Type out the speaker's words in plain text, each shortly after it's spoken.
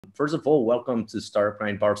First of all, welcome to Startup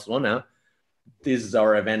Grind Barcelona. This is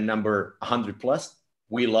our event number 100 plus.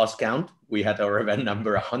 We lost count. We had our event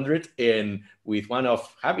number 100 with one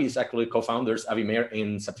of Javi's actually co-founders, Avi Meir,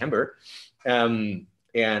 in September. And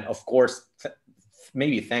of course,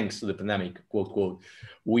 maybe thanks to the pandemic, quote, quote,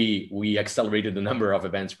 we accelerated the number of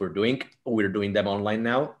events we're doing. We're doing them online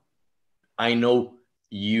now. I know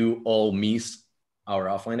you all miss our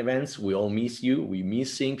offline events. We all miss you. We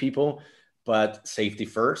miss seeing people, but safety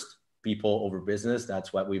first, people over business.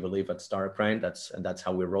 That's what we believe at Startup Grind. That's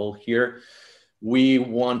how we roll here. We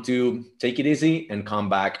want to take it easy and come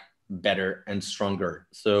back better and stronger.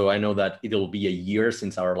 So I know that it'll be a year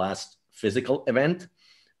since our last physical event.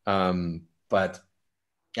 But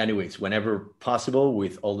anyways, whenever possible,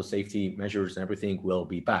 with all the safety measures and everything, we'll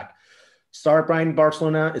be back. Startup Grind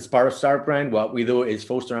Barcelona is part of Startup Grind. What we do is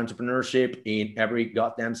foster entrepreneurship in every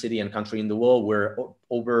goddamn city and country in the world. We're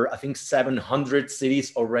over, I think, 700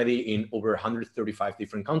 cities already in over 135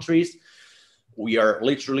 different countries. We are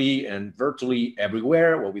literally and virtually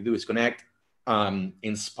everywhere. What we do is connect,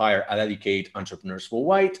 inspire, and educate entrepreneurs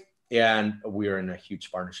worldwide. And we're in a huge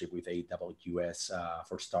partnership with AWS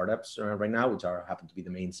for startups right now, which happen to be the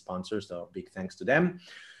main sponsors. So big thanks to them.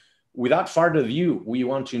 Without further ado, we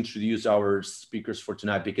want to introduce our speakers for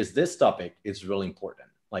tonight because this topic is really important.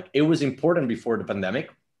 Like, it was important before the pandemic.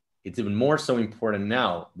 It's even more so important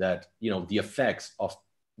now that, the effects of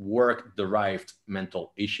work-derived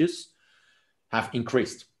mental issues have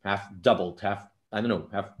increased, have doubled, have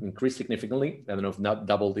increased significantly. I don't know if not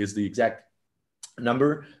doubled is the exact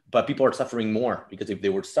number, but people are suffering more because if they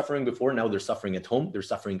were suffering before, now they're suffering at home, they're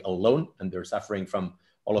suffering alone, and they're suffering from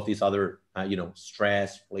all of these other,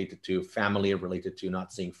 stress related to family, related to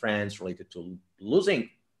not seeing friends, related to losing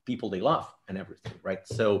people they love and everything, right?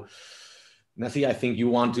 So, Nasia, I think you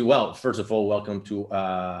want to, first of all, welcome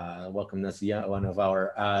Nasia, one of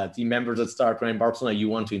our team members at Startup Grind Barcelona. You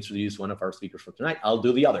want to introduce one of our speakers for tonight. I'll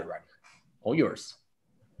do the other, right? All yours.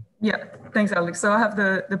 Yeah, thanks, Alex. So I have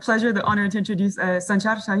the pleasure, the honor to introduce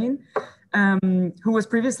Sancar Sahin, who was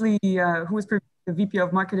previously the VP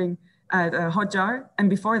of Marketing at Hotjar, and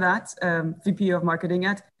before that, VP of Marketing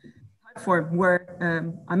at Typeform, where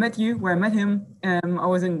I met him. I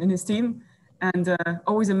was in his team, and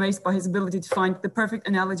always amazed by his ability to find the perfect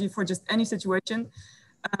analogy for just any situation.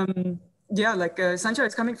 Sancar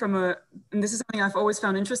is coming from and this is something I've always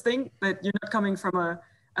found interesting, that you're not coming from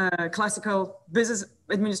a classical business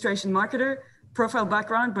administration marketer profile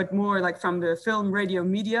background, but more like from the film, radio,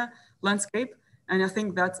 media landscape. And I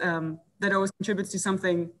think that that always contributes to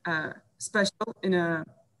something special in a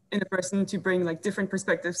person to bring like different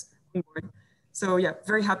perspectives on board. So yeah,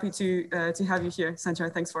 very happy to have you here,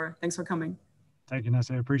 Sancar. Thanks for coming. Thank you,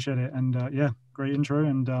 Nasia. I appreciate it. And great intro,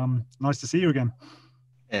 and nice to see you again.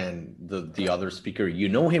 And the other speaker, you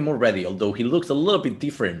know him already, although he looks a little bit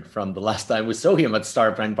different from the last time we saw him at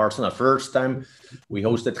Startup Grind Barcelona. First time we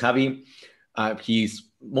hosted Javi. He's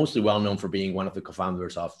mostly well known for being one of the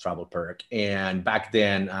co-founders of TravelPerk. And back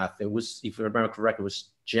then, it was, if I remember correctly, it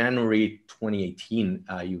was January 2018.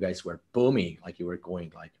 You guys were booming, like you were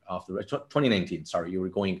going like off the 2019. Sorry, you were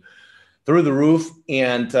going through the roof.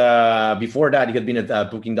 And before that, you had been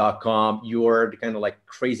at Booking.com. You're the kind of like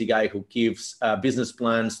crazy guy who gives business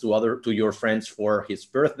plans to your friends for his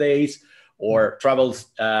birthdays, or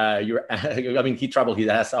travels. He traveled his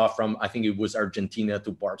ass off from, I think it was Argentina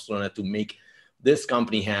to Barcelona to make this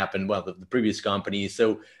company happen. Well, the previous company.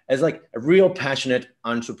 So as like a real passionate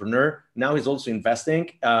entrepreneur, now he's also investing.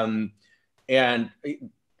 And it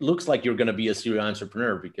looks like you're going to be a serial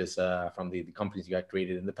entrepreneur because from the companies you had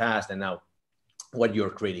created in the past and now what you're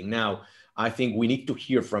creating now. I think we need to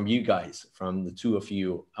hear from you guys, from the two of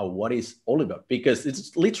you, what is Oliva? Because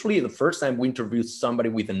it's literally the first time we interview somebody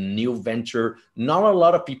with a new venture. Not a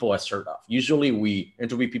lot of people have heard of. Usually we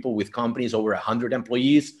interview people with companies over 100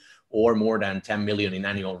 employees or more than 10 million in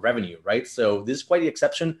annual revenue, right? So this is quite the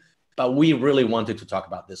exception, but we really wanted to talk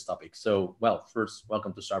about this topic. So, first,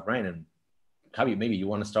 welcome to Startup Grind. And Javi, maybe you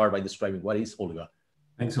want to start by describing what is Oliva?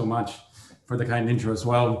 Thanks so much for the kind intro as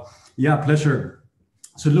well. Yeah, pleasure.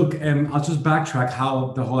 So look, I'll just backtrack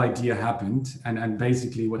how the whole idea happened. And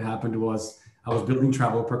basically what happened was I was building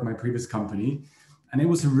TravelPerk, my previous company, and it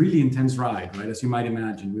was a really intense ride, right? As you might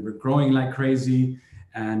imagine, we were growing like crazy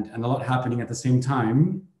and a lot happening at the same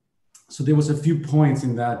time. So there was a few points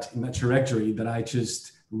in that trajectory that I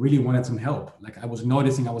just really wanted some help. Like I was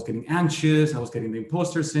noticing I was getting anxious, I was getting the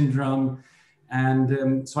imposter syndrome.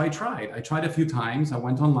 And so I tried a few times. I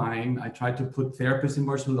went online. I tried to put therapists in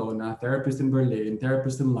Barcelona, therapists in Berlin,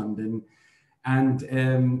 therapists in London. And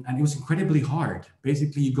it was incredibly hard.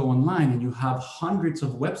 Basically, you go online and you have hundreds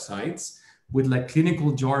of websites with like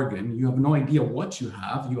clinical jargon. You have no idea what you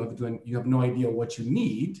have. You have no idea what you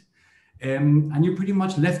need, and you're pretty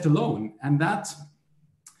much left alone. And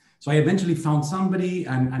so I eventually found somebody,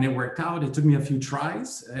 and it worked out. It took me a few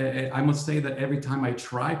tries. I must say that every time I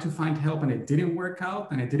tried to find help and it didn't work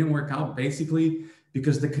out, basically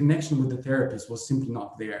because the connection with the therapist was simply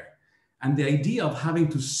not there. And the idea of having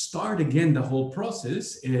to start again the whole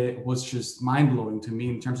process, it was just mind-blowing to me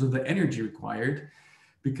in terms of the energy required,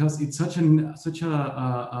 because it's such a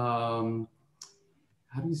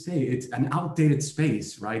how do you say, it's an outdated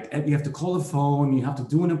space, right? You have to call a phone, you have to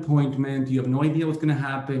do an appointment, you have no idea what's going to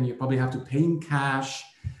happen, you probably have to pay in cash,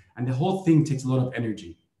 and the whole thing takes a lot of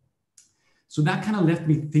energy. So that kind of left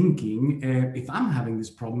me thinking, if I'm having this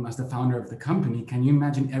problem as the founder of the company, can you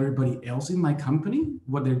imagine everybody else in my company,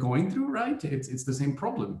 what they're going through, right? It's the same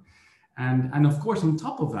problem. And of course, on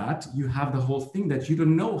top of that, you have the whole thing that you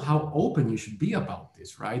don't know how open you should be about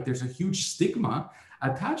this, right? There's a huge stigma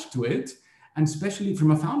attached to it. And especially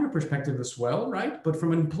from a founder perspective as well, right? But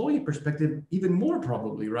from an employee perspective, even more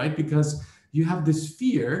probably, right? Because you have this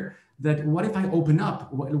fear that what if I open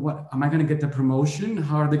up? What am I going to get the promotion?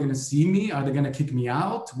 How are they going to see me? Are they going to kick me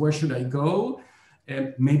out? Where should I go?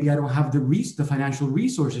 Maybe I don't have the financial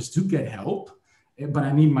resources to get help, but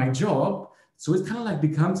I need my job. So it kind of like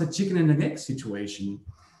becomes a chicken and an egg situation.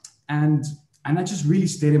 And that just really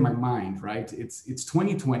stayed in my mind, right? It's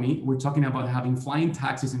 2020. We're talking about having flying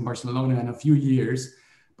taxis in Barcelona in a few years,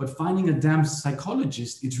 but finding a damn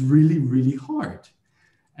psychologist, it's really, really hard.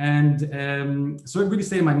 And so it really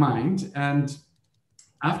stayed in my mind. And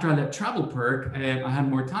after I left TravelPerk, I had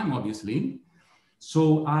more time, obviously.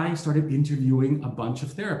 So I started interviewing a bunch of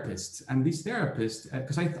therapists. And these therapists,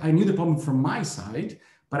 because I knew the problem from my side,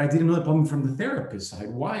 but I didn't know the problem from the therapist side.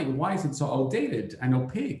 Why is it so outdated and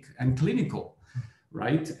opaque and clinical,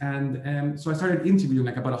 right? And so I started interviewing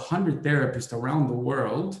like about 100 therapists around the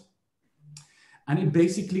world. And it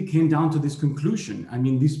basically came down to this conclusion. I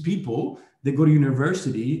mean, these people, they go to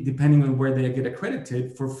university, depending on where they get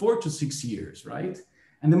accredited, for 4 to 6 years, right?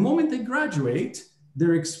 And the moment they graduate,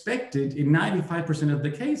 they're expected in 95% of the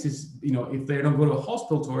cases, you know, if they don't go to a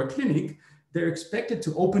hospital or a clinic, they're expected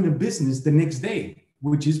to open a business the next day,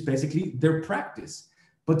 which is basically their practice.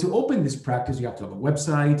 But to open this practice, you have to have a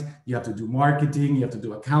website, you have to do marketing, you have to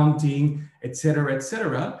do accounting, et cetera, et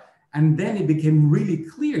cetera. And then it became really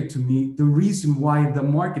clear to me the reason why the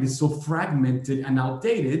market is so fragmented and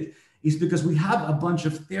outdated is because we have a bunch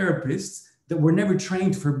of therapists that were never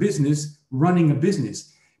trained for business running a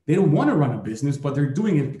business. They don't want to run a business, but they're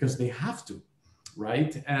doing it because they have to,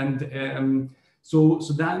 right? And so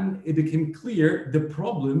then it became clear the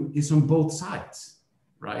problem is on both sides,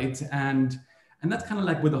 right? And that's kind of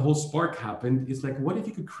like where the whole spark happened. It's like, what if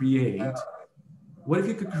you could create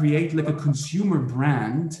like a consumer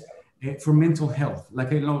brand for mental health?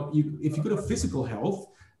 Like, you know, if you go to physical health,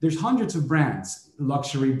 there's hundreds of brands,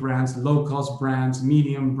 luxury brands, low-cost brands,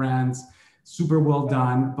 medium brands, super well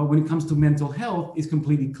done. But when it comes to mental health, it's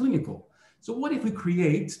completely clinical. So what if we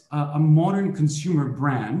create a modern consumer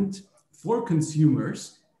brand for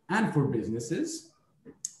consumers and for businesses,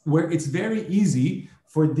 where it's very easy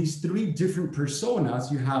for these 3 different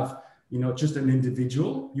personas? You have, you know, just an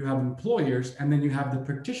individual, you have employers, and then you have the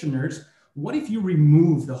practitioners. What if you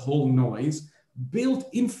remove the whole noise, build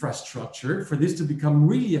infrastructure for this to become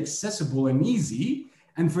really accessible and easy,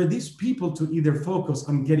 and for these people to either focus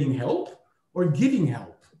on getting help or giving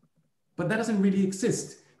help? But that doesn't really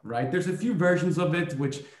exist, right? There's a few versions of it,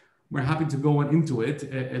 which we're happy to go into it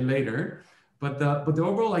later. But the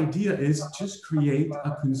overall idea is just create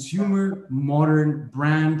a consumer modern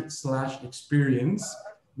brand / experience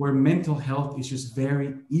where mental health is just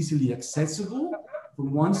very easily accessible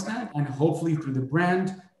from one stand, and hopefully through the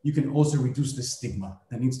brand, you can also reduce the stigma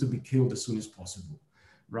that needs to be killed as soon as possible,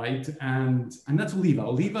 right? And that's Oliva.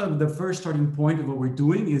 Oliva, the first starting point of what we're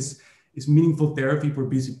doing is meaningful therapy for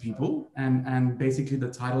busy people. And basically the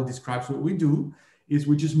title describes what we do. Is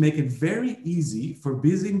we just make it very easy for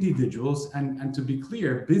busy individuals. And to be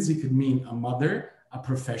clear, busy could mean a mother, a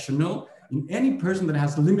professional, any person that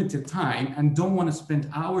has limited time and don't want to spend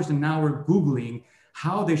hours and hours Googling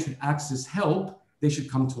how they should access help. They should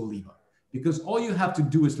come to Oliva, because all you have to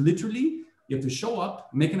do is literally, you have to show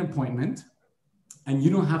up, make an appointment, and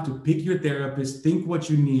you don't have to pick your therapist, think what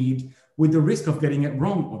you need, with the risk of getting it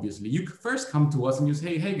wrong, obviously. You first come to us and you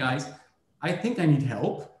say, hey guys, I think I need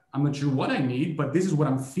help. I'm not sure what I need, but this is what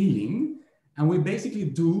I'm feeling. And we basically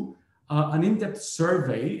do an in-depth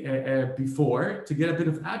survey before to get a bit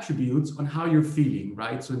of attributes on how you're feeling,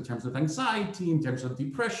 right? So in terms of anxiety, in terms of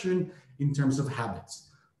depression, in terms of habits.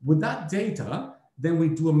 With that data, Then we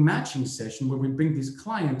do a matching session where we bring this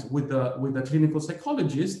client with a clinical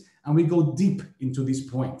psychologist, and we go deep into these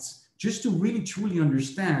points just to really truly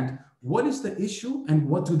understand what is the issue and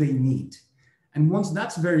what do they need. And once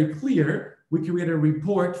that's very clear, we create a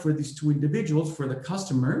report for these two individuals, for the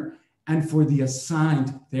customer and for the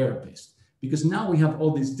assigned therapist. Because now we have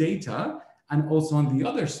all this data, and also on the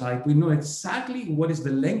other side, we know exactly what is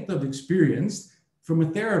the length of experience from a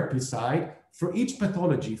therapy side for each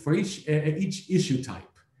pathology, for each issue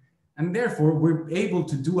type. And therefore, we're able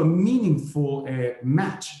to do a meaningful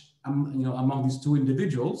match among these two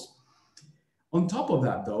individuals. On top of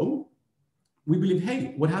that, though, we believe,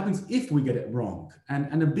 hey, what happens if we get it wrong?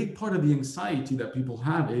 And a big part of the anxiety that people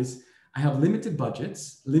have is, I have limited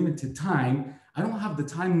budgets, limited time. I don't have the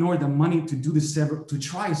time nor the money to do this to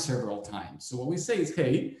try several times. So what we say is,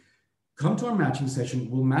 hey, come to our matching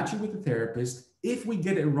session. We'll match you with a therapist. If we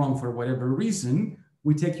get it wrong for whatever reason,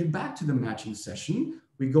 we take you back to the matching session.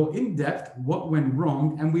 We go in depth, what went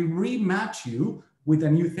wrong, and we rematch you with a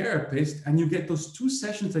new therapist. And you get those 2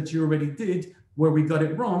 sessions that you already did where we got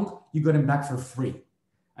it wrong, you got them back for free.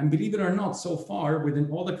 And believe it or not, so far, within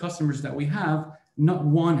all the customers that we have, not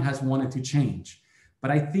one has wanted to change.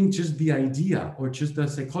 But I think just the idea or just the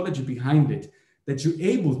psychology behind it, that you're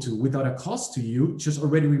able to, without a cost to you, just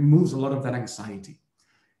already removes a lot of that anxiety.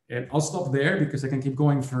 And I'll stop there because I can keep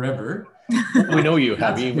going forever. We know you,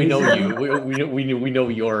 Javi. We know you. We know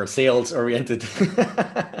you're sales oriented.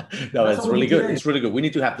 No, it's really good. It's really good. We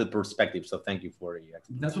need to have the perspective. So thank you for it.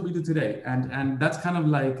 That's what we do today. And that's kind of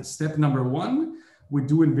like step number 1. We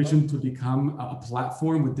do envision to become a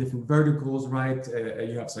platform with different verticals, right?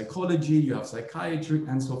 You have psychology, you have psychiatry,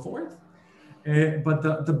 and so forth. But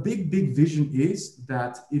the big vision is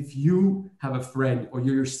that if you have a friend or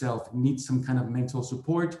you yourself need some kind of mental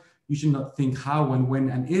support, you should not think how and when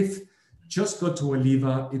and if. Just go to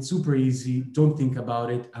Oliva. It's super easy. Don't think about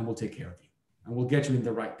it, and we'll take care of you. And we'll get you in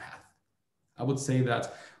the right path. I would say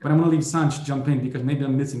that, but I'm going to leave Sanch jump in because maybe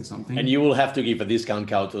I'm missing something. And you will have to give a discount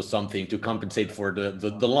code or something to compensate for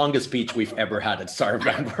the longest speech we've ever had at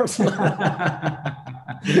Starbrand Barcelona.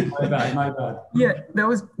 My bad. Yeah,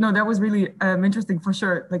 that was really interesting for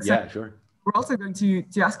sure. Like, yeah, sure. We're also going to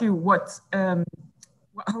ask you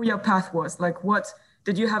how your path was. Like, what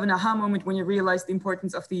did you have an aha moment when you realized the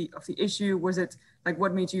importance of the issue? Was it like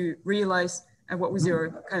what made you realize, and what was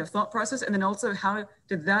your kind of thought process? And then also, how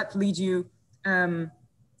did that lead you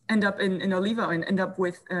end up in Oliva and end up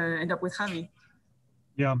with Javi?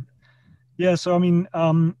 Yeah. So I mean,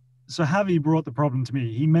 so Javi brought the problem to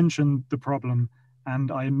me. He mentioned the problem, and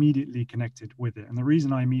I immediately connected with it. And the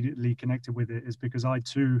reason I immediately connected with it is because I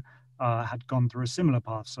too had gone through a similar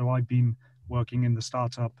path. So I've been working in the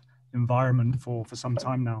startup environment for some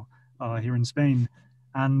time now here in Spain.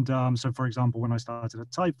 And so, for example, when I started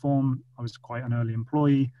at Typeform, I was quite an early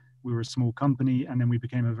employee. We were a small company, and then we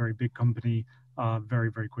became a very big company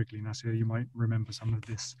very, very quickly. Nasia, you might remember some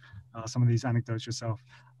of these anecdotes yourself.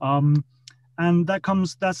 And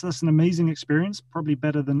that's an amazing experience, probably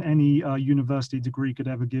better than any university degree could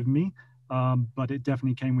ever give me. But it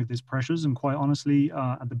definitely came with its pressures. And quite honestly,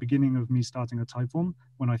 at the beginning of me starting at Typeform,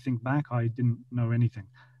 when I think back, I didn't know anything.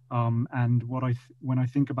 And when I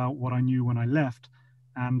think about what I knew when I left,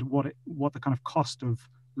 and what the kind of cost of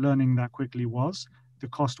learning that quickly was, the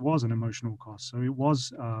cost was an emotional cost. So it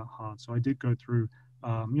was hard. So I did go through,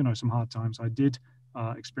 some hard times. I did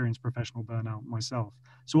experience professional burnout myself.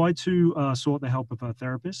 So I too sought the help of a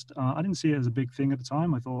therapist. I didn't see it as a big thing at the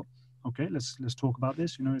time. I thought, okay, let's talk about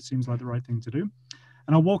this. It seems like the right thing to do.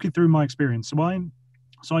 And I'll walk you through my experience.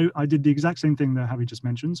 So I did the exact same thing that Javi just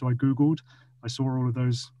mentioned. So I Googled, I saw all of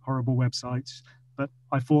those horrible websites, but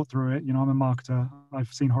I fought through it. I'm a marketer.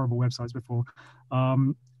 I've seen horrible websites before.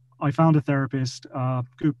 I found a therapist,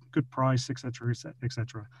 good price, etc.,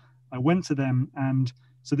 etc. I went to them, and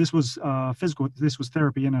so this was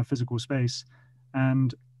therapy in a physical space.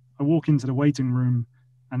 And I walk into the waiting room,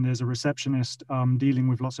 and there's a receptionist dealing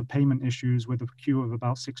with lots of payment issues with a queue of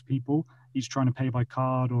about 6 people, each trying to pay by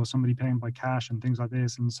card or somebody paying by cash and things like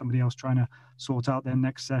this, and somebody else trying to sort out their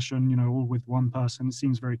next session, all with one person. It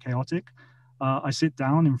seems very chaotic. I sit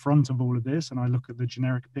down in front of all of this, and I look at the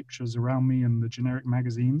generic pictures around me and the generic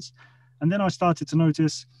magazines. And then I started to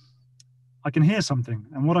notice I can hear something.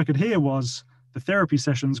 And what I could hear was the therapy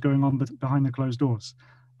sessions going on behind the closed doors.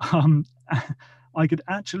 I could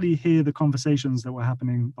actually hear the conversations that were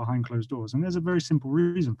happening behind closed doors. And there's a very simple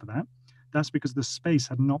reason for that. That's because the space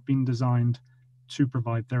had not been designed to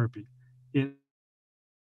provide therapy. It's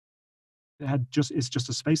just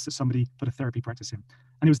a space that somebody put a therapy practice in.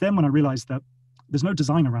 And it was then when I realized that there's no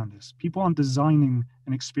design around this. People aren't designing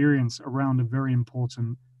an experience around a very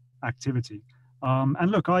important activity.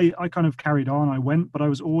 And look, I kind of carried on. I went, but I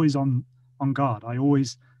was always on guard. I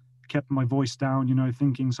always kept my voice down, you know,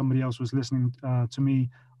 thinking somebody else was listening to me.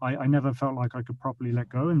 I never felt like I could properly let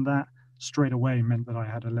go, and that straight away meant that I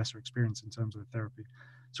had a lesser experience in terms of therapy.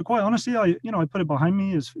 So quite honestly, I put it behind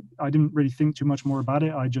me. As I didn't really think too much more about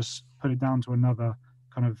it. I just put it down to another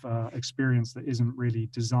kind of experience that isn't really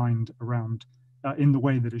designed around in the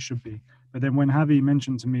way that it should be. But then when Javi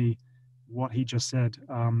mentioned to me what he just said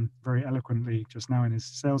very eloquently just now in his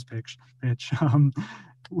sales pitch,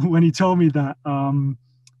 when he told me that,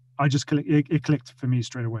 I just it clicked for me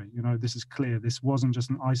straight away. You know, this is clear. This wasn't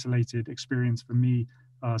just an isolated experience for me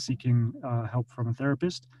seeking help from a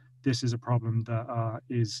therapist. This is a problem that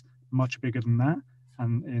is much bigger than that,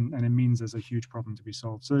 and it means there's a huge problem to be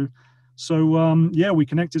solved. So yeah, we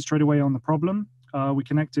connected straight away on the problem. We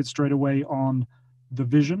connected straight away on the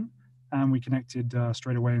vision, and we connected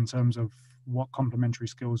straight away in terms of what complementary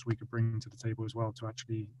skills we could bring to the table as well to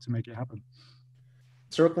make it happen.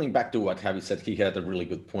 Circling back to what Javi said, he had a really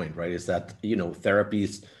good point, right? Is that, you know,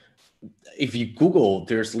 therapies, if you Google,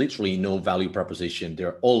 there's literally no value proposition. They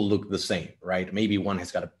all look the same, right? Maybe one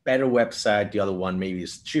has got a better website, the other one maybe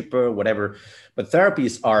is cheaper, whatever. But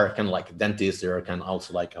therapies are kind of like dentists. They're kind of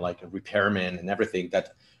also like a repairman and everything, that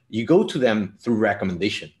you go to them through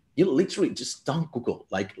recommendation. You literally just don't Google.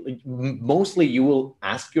 Like mostly you will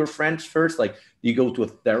ask your friends first, like, you go to a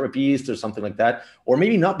therapist or something like that, or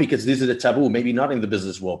maybe not, because this is a taboo, maybe not in the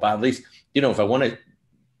business world, but at least, you know, if I want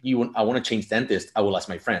to change dentist, I will ask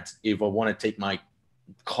my friends. If I want to take my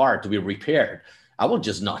car to be repaired, I will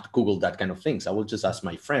just not Google that kind of things. I will just ask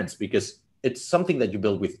my friends, because it's something that you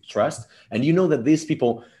build with trust. And you know that these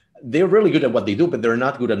people, they're really good at what they do, but they're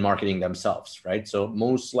not good at marketing themselves, right? So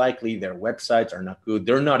most likely their websites are not good.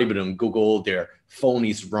 They're not even on Google. Their phone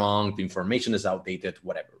is wrong. The information is outdated,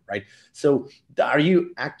 whatever, right? So are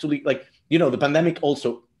you actually, like, you know, the pandemic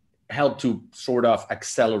also helped to sort of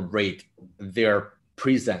accelerate their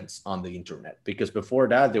presence on the internet, because before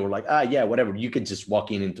that they were like, yeah, whatever, you can just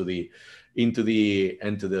walk into the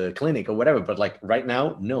clinic or whatever. But like right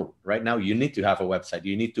now, no, right now you need to have a website.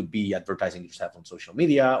 You need to be advertising yourself on social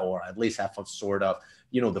media, or at least have a sort of,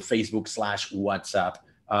 you know, the Facebook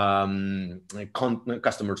 / WhatsApp,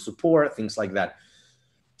 customer support, things like that.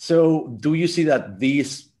 So do you see that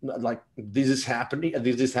this is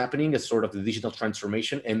happening as sort of the digital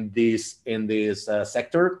transformation in this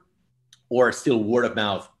sector, or still word of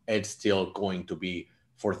mouth, it's still going to be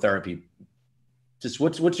for therapy? Just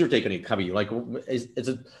what's your take on it, Javi? Like, is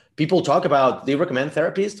it people talk about, they recommend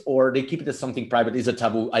therapists, or they keep it as something private? Is a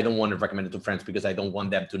taboo? I don't want to recommend it to friends because I don't want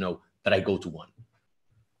them to know that I go to one.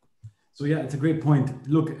 So yeah, it's a great point.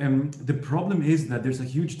 Look, the problem is that there's a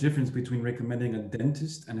huge difference between recommending a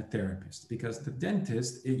dentist and a therapist, because the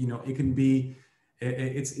dentist, it can be,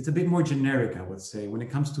 it's a bit more generic, I would say. When it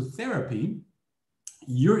comes to therapy,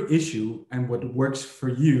 your issue and what works for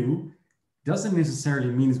you doesn't necessarily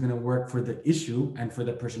mean it's going to work for the issue and for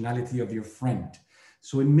the personality of your friend.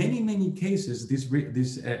 So in many, many cases, these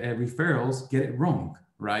referrals get it wrong,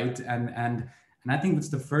 right? And I think that's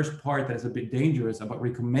the first part that is a bit dangerous about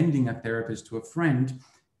recommending a therapist to a friend,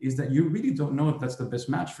 is that you really don't know if that's the best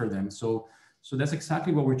match for them. So that's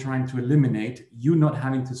exactly what we're trying to eliminate. You not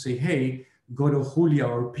having to say, hey, go to Julia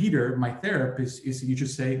or Peter, my therapist, is you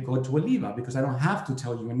just say, go to Oliva, because I don't have to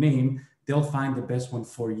tell you a name. They'll find the best one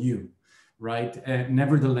for you, right?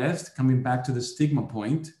 Nevertheless, coming back to the stigma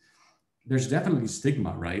point, there's definitely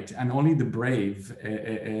stigma, right? And only the brave,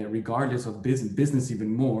 regardless of business even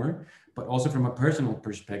more, but also from a personal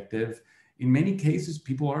perspective, in many cases,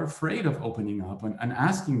 people are afraid of opening up and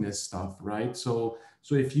asking this stuff, right? So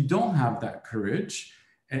if you don't have that courage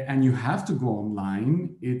and you have to go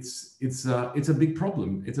online, it's a big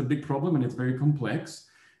problem. It's a big problem, and it's very complex.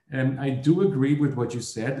 And I do agree with what you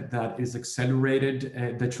said, that is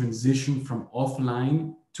accelerated the transition from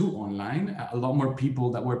offline to online. A lot more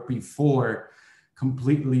people that were before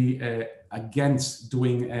completely against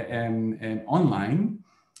doing online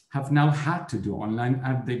have now had to do online,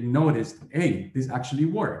 and they've noticed, hey, this actually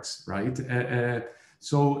works, right?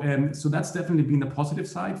 So that's definitely been the positive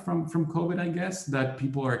side from COVID, I guess, that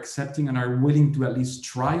people are accepting and are willing to at least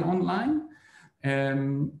try online.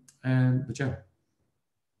 But yeah.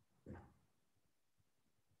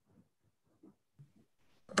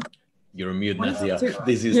 You're mute, Nasia.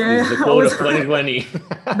 This is the quote of 2020.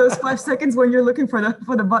 Those 5 seconds when you're looking for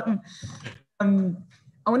the button.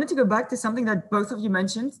 I wanted to go back to something that both of you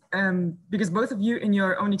mentioned, because both of you, in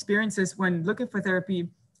your own experiences when looking for therapy,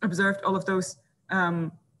 observed all of those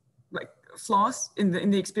like flaws in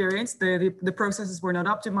the experience. The processes were not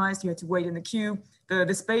optimized. You had to wait in the queue.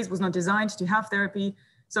 The space was not designed to have therapy.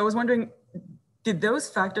 So I was wondering, did those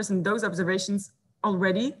factors and those observations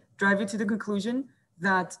already drive you to the conclusion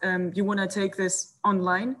that you want to take this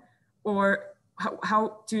online? Or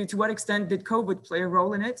to what extent did COVID play a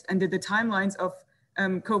role in it? And did the timelines of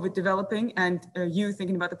COVID developing and you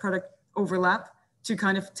thinking about the product overlap to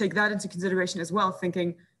kind of take that into consideration as well,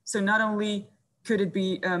 thinking, so not only could it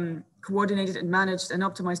be coordinated and managed and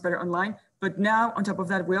optimized better online, but now on top of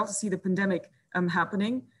that, we also see the pandemic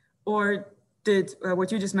happening? Or did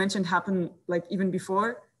what you just mentioned happen like even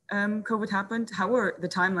before COVID happened? How were the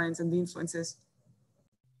timelines and the influences?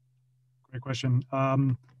 Great question.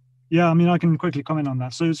 Yeah, I mean, I can quickly comment on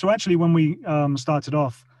that. So actually, when we started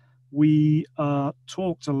off, we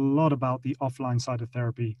talked a lot about the offline side of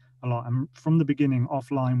therapy a lot. And from the beginning,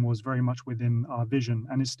 offline was very much within our vision,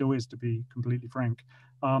 and it still is, to be completely frank.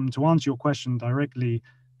 To answer your question directly,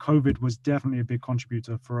 COVID was definitely a big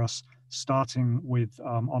contributor for us, starting with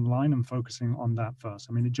online and focusing on that first.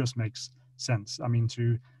 I mean, it just makes sense. I mean,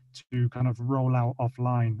 to kind of roll out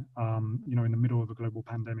offline, in the middle of a global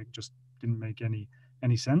pandemic just didn't make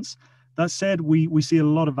any sense. That said, we see a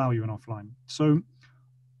lot of value in offline. So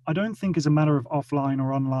I don't think it's a matter of offline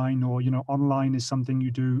or online, or, online is something you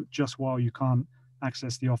do just while you can't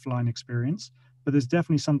access the offline experience. But there's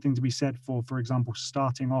definitely something to be said for example,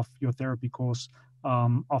 starting off your therapy course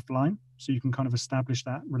offline, so you can kind of establish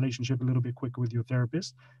that relationship a little bit quicker with your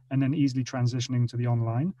therapist, and then easily transitioning to the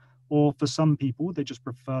online. Or for some people, they just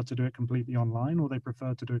prefer to do it completely online, or they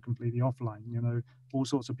prefer to do it completely offline. All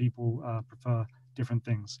sorts of people prefer different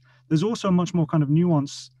things. There's also a much more kind of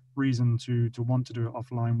nuanced reason to want to do it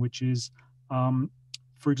offline, which is,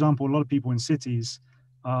 for example, a lot of people in cities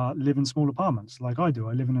live in small apartments like I do.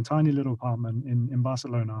 I live in a tiny little apartment in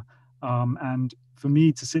Barcelona. And for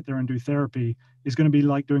me to sit there and do therapy is going to be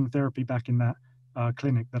like doing therapy back in that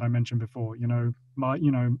clinic that I mentioned before.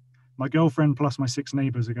 My girlfriend plus my 6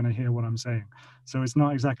 neighbors are going to hear what I'm saying. So it's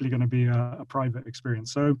not exactly going to be a private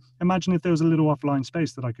experience. So imagine if there was a little offline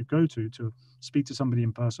space that I could go to speak to somebody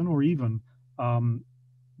in person, or even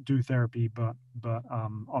do therapy, but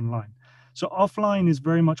online. So offline is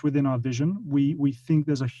very much within our vision. We think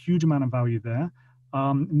there's a huge amount of value there.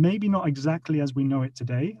 Maybe not exactly as we know it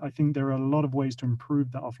today. I think there are a lot of ways to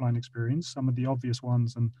improve that offline experience, some of the obvious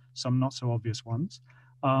ones and some not so obvious ones.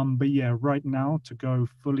 But yeah, right now, to go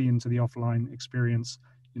fully into the offline experience,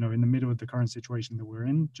 in the middle of the current situation that we're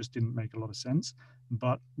in, just didn't make a lot of sense.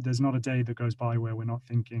 But there's not a day that goes by where we're not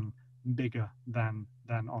thinking bigger than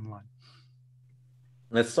online.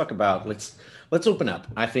 Let's talk about, let's open up.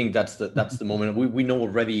 I think that's the moment. We know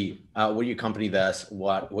already what your company does,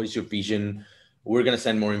 what is your vision. We're going to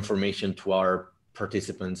send more information to our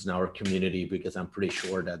participants in our community, because I'm pretty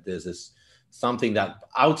sure that this is something that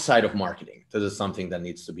outside of marketing, this is something that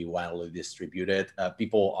needs to be widely distributed.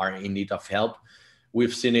 People are in need of help.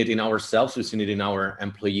 We've seen it in ourselves. We've seen it in our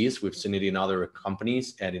employees. We've seen it in other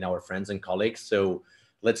companies and in our friends and colleagues. So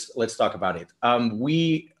let's talk about it.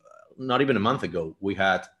 Not even a month ago, we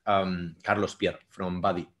had Carlos Pierre from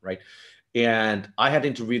Buddy, right? And I had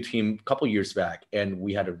interviewed him a couple of years back, and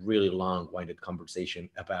we had a really long-winded conversation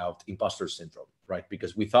about imposter syndrome, right?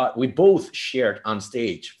 Because we both shared on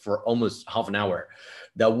stage for almost half an hour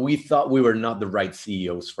that we thought we were not the right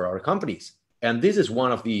CEOs for our companies. And this is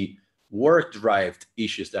one of the work-derived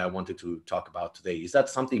issues that I wanted to talk about today. Is that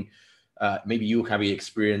something maybe you have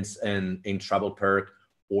experience in TravelPerk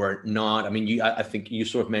or not? I mean, I think you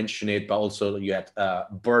sort of mentioned it, but also you had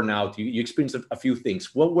burnout. You experienced a few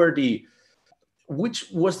things.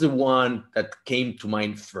 Which was the one that came to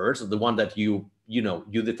mind first, the one that you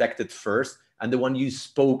detected first, and the one you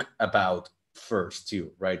spoke about first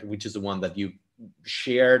too, right? Which is the one that you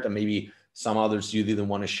shared, and maybe some others you didn't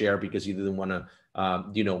want to share because you didn't want to,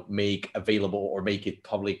 make available or make it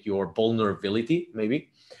public your vulnerability, maybe.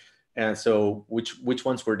 And so, which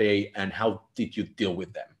ones were they, and how did you deal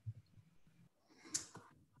with them?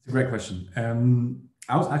 It's a great question.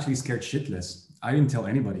 I was actually scared shitless. I didn't tell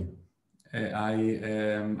anybody.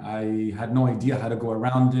 I had no idea how to go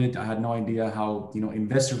around it. I had no idea how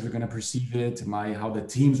investors were going to perceive it, how the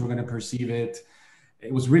teams were going to perceive it.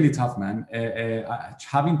 It was really tough, man.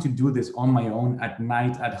 Having to do this on my own at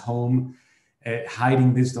night at home,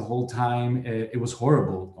 hiding this the whole time, it was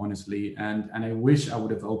horrible, honestly. And I wish I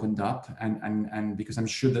would have opened up, and because I'm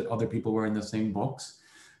sure that other people were in the same box.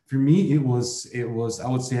 For me, it was I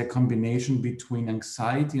would say a combination between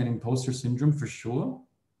anxiety and imposter syndrome for sure.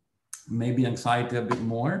 Maybe anxiety a bit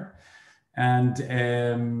more, and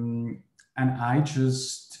I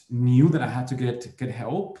just knew that I had to get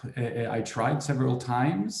help. I tried several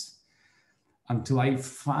times until I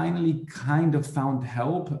finally kind of found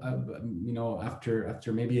help.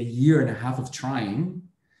 After maybe a year and a half of trying,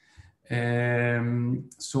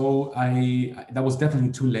 So that was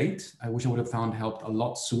definitely too late. I wish I would have found help a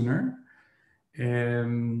lot sooner.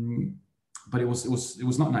 But it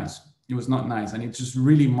was not nice. It was not nice, and it just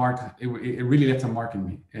really marked. It really left a mark in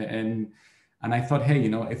me. And I thought, hey, you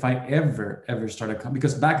know, if I ever start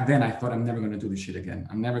because back then I thought I'm never going to do this shit again.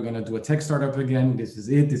 I'm never going to do a tech startup again. This is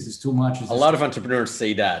it. This is too much. A lot of entrepreneurs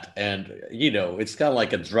say that, and you know, it's kind of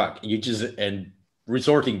like a drug. You just and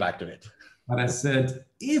resorting back to it. But I said,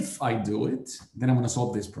 if I do it, then I'm going to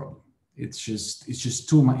solve this problem. It's just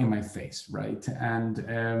too much in my face, right?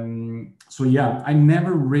 And so yeah, I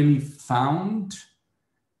never really found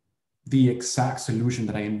the exact solution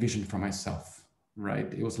that I envisioned for myself,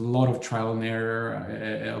 right? It was a lot of trial and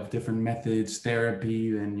error of different methods,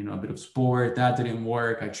 therapy, and you know, a bit of sport. That didn't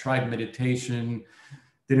work. I tried meditation,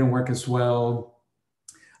 didn't work as well.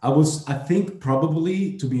 I think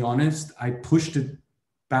probably, to be honest, I pushed it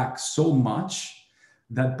back so much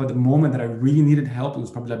that by the moment that I really needed help, it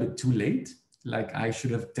was probably a bit too late. Like I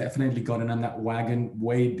should have definitely gotten on that wagon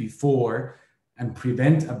way before and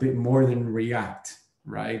prevent a bit more than react,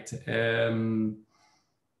 right?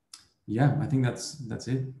 Yeah, I think that's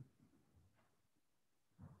it.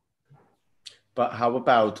 But how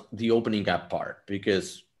about the opening up part?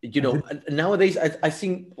 Because, you know, nowadays I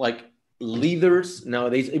think like leaders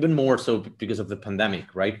nowadays, even more so because of the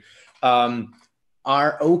pandemic, right?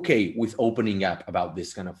 Are okay with opening up about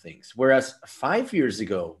this kind of things. Whereas 5 years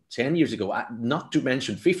ago, 10 years ago, not to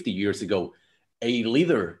mention 50 years ago, a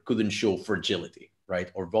leader couldn't show fragility,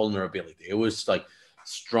 right? Or vulnerability. It was like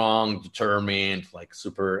strong, determined, like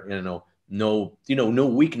super, no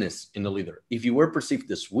weakness in the leader. If you were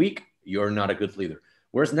perceived as weak, you're not a good leader.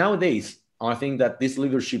 Whereas nowadays, I think that this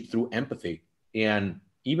leadership through empathy and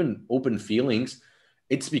even open feelings,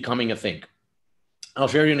 it's becoming a thing. I'll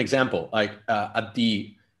share you an example. Like I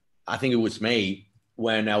think it was May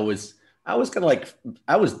when I was kind of like,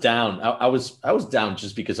 I was down. I was down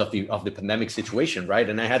just because of the pandemic situation, right?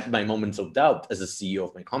 And I had my moments of doubt as a CEO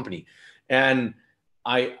of my company, and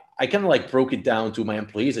I kind of like broke it down to my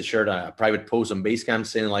employees. I shared a private post on Basecamp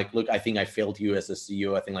saying like, look, I think I failed you as a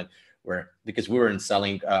CEO. I think like because we weren't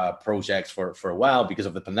selling projects for a while because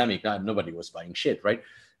of the pandemic. Nobody was buying shit, right?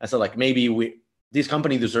 I said like maybe this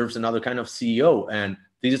company deserves another kind of CEO, and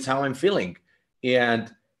this is how I'm feeling.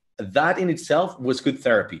 And that in itself was good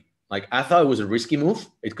therapy. Like I thought it was a risky move.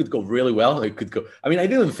 It could go really well. It could go, I mean, I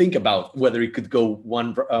didn't think about whether it could go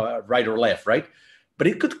one right or left, right? But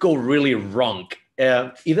it could go really wrong.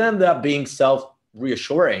 It ended up being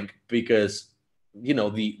self-reassuring because, you know,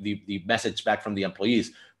 the message back from the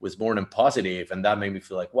employees was more than positive, and that made me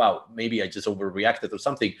feel like, wow, maybe I just overreacted or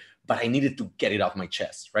something, but I needed to get it off my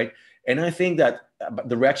chest, right? And I think that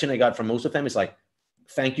the reaction I got from most of them is like,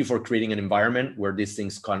 thank you for creating an environment where these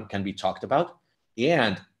things can be talked about.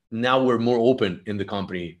 And now we're more open in the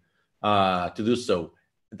company to do so.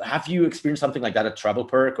 Have you experienced something like that at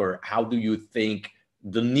TravelPerk, or how do you think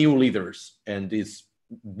the new leaders and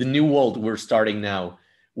the new world we're starting now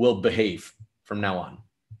will behave from now on?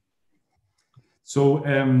 So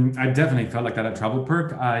I definitely felt like that at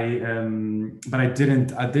TravelPerk. But I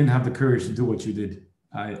didn't have the courage to do what you did.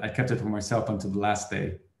 I kept it for myself until the last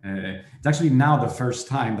day. It's actually now the first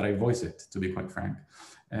time that I voice it, to be quite frank.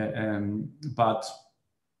 But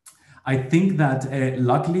I think that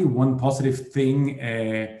luckily one positive thing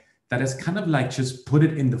that has kind of like just put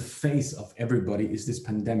it in the face of everybody is this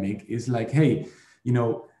pandemic is like, hey, you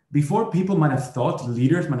know, before people might have thought,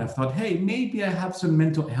 leaders might have thought, hey, maybe I have some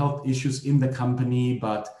mental health issues in the company,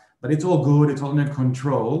 but it's all good, it's all under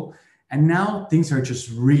control. And now things are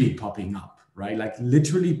just really popping up. Right? Like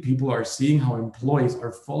literally people are seeing how employees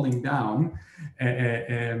are falling down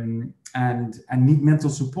and need mental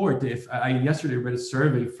support. If I yesterday read a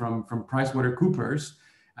survey from PricewaterhouseCoopers,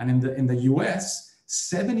 and in the US,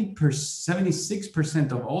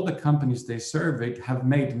 76% of all the companies they surveyed have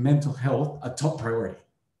made mental health a top priority,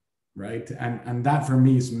 right? And that for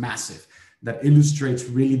me is massive. That illustrates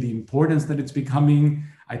really the importance that it's becoming.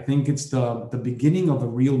 I think it's the beginning of a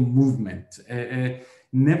real movement.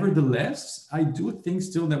 Nevertheless, I do think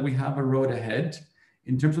still that we have a road ahead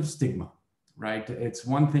in terms of stigma, right? It's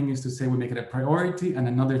one thing is to say we make it a priority, and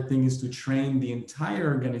another thing is to train the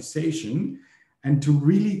entire organization and to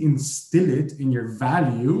really instill it in your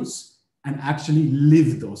values and actually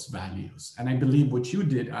live those values. And I believe what you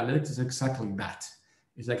did, Àlex, is exactly that.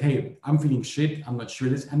 It's like, hey, I'm feeling shit, I'm not sure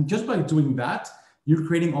this. And just by doing that, you're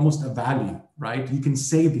creating almost a value, right? You can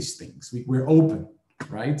say these things, we're open,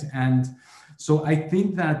 right? And so I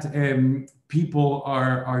think that people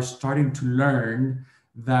are starting to learn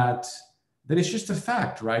that it's just a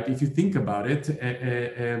fact, right? If you think about it,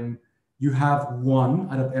 you have 1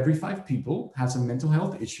 out of every 5 people has a mental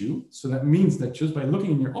health issue. So that means that just by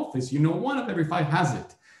looking in your office, you know 1 out of every 5 has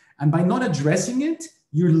it. And by not addressing it,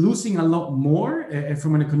 you're losing a lot more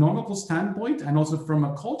from an economical standpoint and also from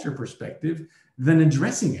a culture perspective than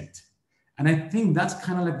addressing it. And I think that's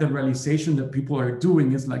kind of like the realization that people are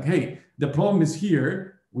doing is like, hey, the problem is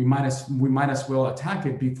here. We might as well attack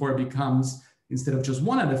it before it becomes, instead of just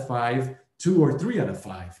 1 out of 5, 2 or 3 out of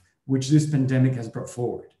 5, which this pandemic has brought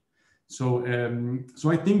forward. So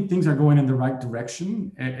I think things are going in the right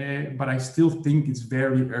direction, but I still think it's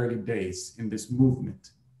very early days in this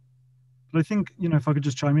movement. But I think, if I could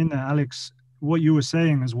just chime in there, Alex, what you were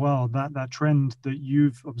saying as well, that trend that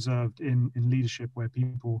you've observed in leadership where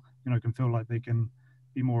people, can feel like they can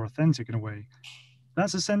be more authentic in a way.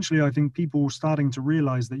 That's essentially, I think, people starting to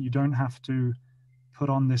realize that you don't have to put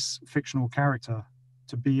on this fictional character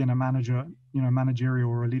to be in a managerial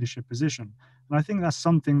or a leadership position. And I think that's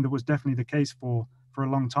something that was definitely the case for a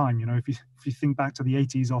long time. If you think back to the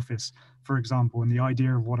 80s office, for example, and the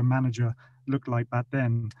idea of what a manager looked like back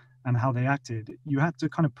then and how they acted, you had to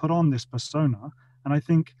kind of put on this persona. And I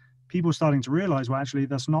think people starting to realize, well, actually,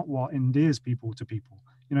 that's not what endears people to people.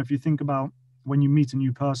 If you think about when you meet a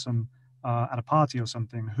new person at a party or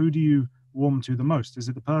something, who do you warm to the most? Is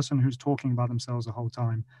it the person who's talking about themselves the whole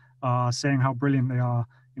time, saying how brilliant they are,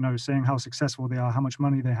 saying how successful they are, how much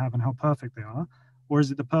money they have and how perfect they are? Or is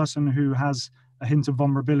it the person who has a hint of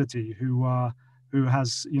vulnerability, who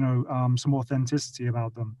has, some authenticity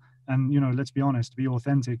about them? And, let's be honest, to be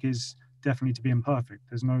authentic is definitely to be imperfect.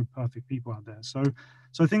 There's no perfect people out there. So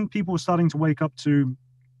I think people are starting to wake up to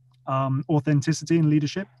authenticity in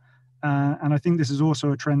leadership. And I think this is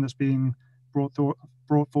also a trend that's being brought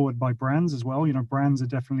forward by brands as well. Brands are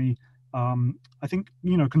definitely, I think,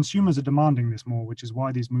 consumers are demanding this more, which is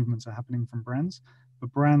why these movements are happening from brands.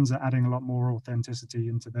 But brands are adding a lot more authenticity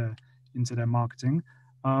into their marketing.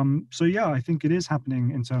 So yeah, I think it is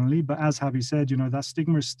happening internally. But as Javi said, that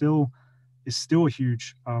stigma is still a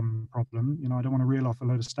huge problem. I don't want to reel off a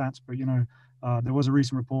load of stats, but there was a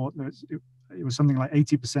recent report that it was something like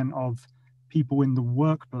 80% of people in the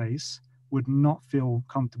workplace would not feel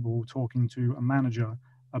comfortable talking to a manager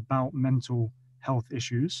about mental health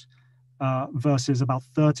issues, versus about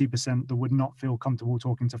 30% that would not feel comfortable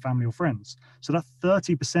talking to family or friends. So that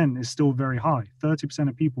 30% is still very high. 30%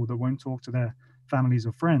 of people that won't talk to their families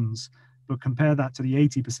or friends, but compare that to the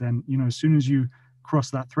 80%, as soon as you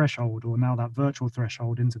cross that threshold, or now that virtual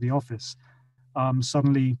threshold into the office,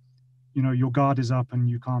 suddenly, your guard is up and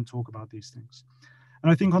you can't talk about these things.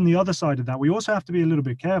 And I think on the other side of that, we also have to be a little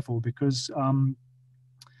bit careful because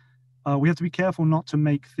we have to be careful not to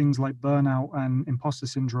make things like burnout and imposter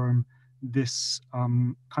syndrome this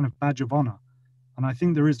kind of badge of honor. And I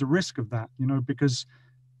think there is the risk of that, because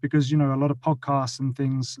a lot of podcasts and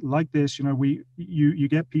things like this, you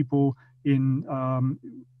get people in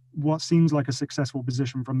what seems like a successful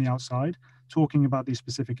position from the outside talking about these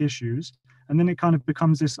specific issues. And then it kind of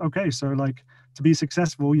becomes this, okay, so like to be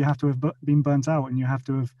successful, you have to have been burnt out and you have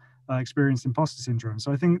to have experienced imposter syndrome.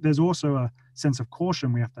 So I think there's also a sense of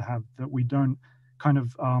caution we have to have, that we don't kind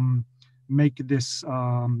of make this,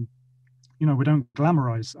 we don't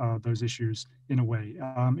glamorize those issues in a way.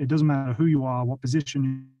 It doesn't matter who you are, what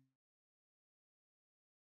position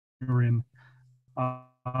you're in,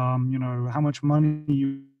 how much money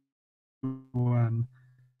you earn,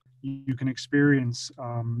 you can experience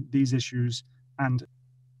these issues. And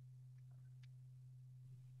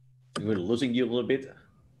we're losing you a little bit.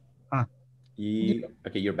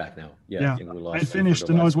 Okay, you're back now. Yeah, I think we lost. I finished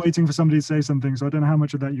and I was waiting for somebody to say something, so I don't know how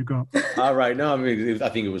much of that you got. All right, no, I mean, I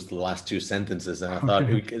think it was the last 2 sentences, and I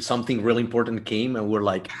thought something really important came, and we're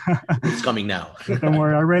like, it's coming now. Don't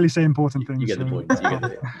worry, I rarely say important things. You get the point.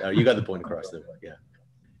 You got the point across.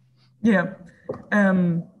 Yeah.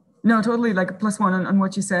 No, totally, like +1 on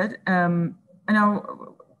what you said. And now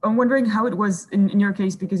I'm wondering how it was in your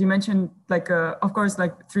case, because you mentioned of course,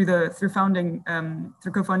 through co-founding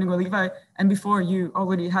Oliva, and before you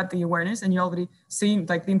already had the awareness and you already seen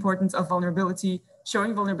the importance of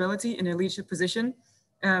showing vulnerability in a leadership position.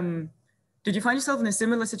 Did you find yourself in a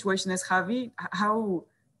similar situation as Javi? How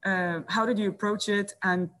did you approach it?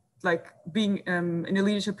 And being in a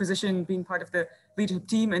leadership position, being part of the leadership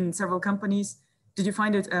team in several companies, did you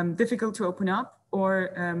find it difficult to open up,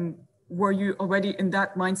 or were you already in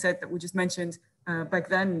that mindset that we just mentioned back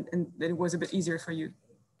then, and it was a bit easier for you?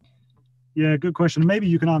 Yeah, good question. Maybe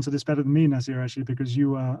you can answer this better than me, Nasia, actually, because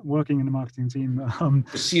you are working in the marketing team.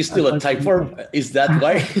 She's still at Typeform. Is that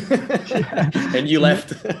why? And you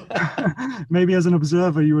left? Maybe as an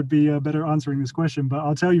observer, you would be better answering this question, but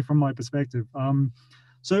I'll tell you from my perspective.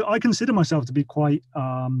 So I consider myself to be quite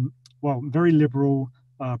very liberal,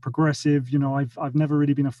 progressive. You know, I've never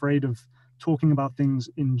really been afraid of talking about things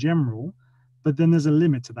in general, but then there's a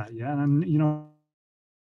limit to that, yeah. And you know,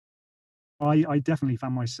 I definitely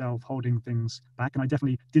found myself holding things back, and I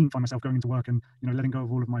definitely didn't find myself going into work and, you know, letting go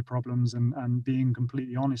of all of my problems and being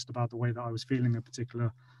completely honest about the way that I was feeling at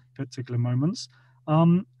particular moments.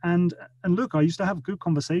 And look, I used to have good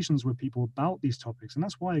conversations with people about these topics, and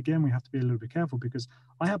that's why, again, we have to be a little bit careful, because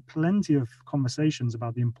I had plenty of conversations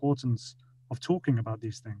about the importance of talking about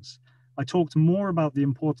these things. I talked more about the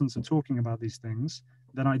importance of talking about these things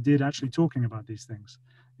than I did actually talking about these things,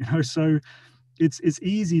 you know. So it's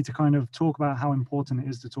easy to kind of talk about how important it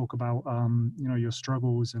is to talk about you know, your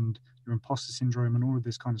struggles and your imposter syndrome and all of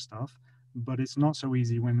this kind of stuff, but it's not so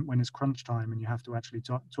easy when it's crunch time and you have to actually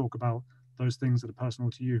talk about those things that are personal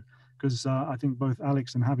to you. Because I think both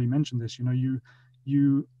Àlex and Javi mentioned this, you know,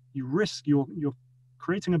 you risk, you're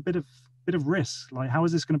creating a bit of risk. Like, how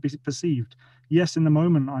is this going to be perceived? Yes, in the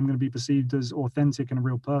moment I'm going to be perceived as authentic and a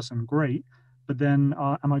real person, great, but then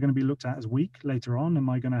am I going to be looked at as weak later on? Am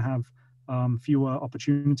I going to have fewer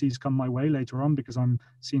opportunities come my way later on because I'm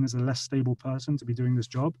seen as a less stable person to be doing this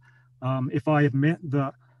job? If I admit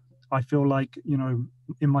that I feel like, you know,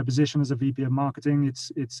 in my position as a VP of marketing,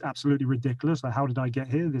 it's absolutely ridiculous. Like, how did I get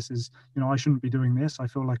here? This is, you know, I shouldn't be doing this. I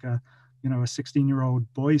feel like a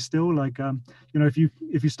 16-year-old boy still. Like, you know, if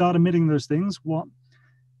you start admitting those things, what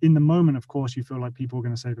in the moment, of course, you feel like people are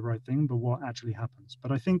going to say the right thing, but what actually happens?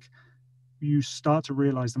 But I think you start to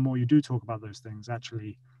realize the more you do talk about those things,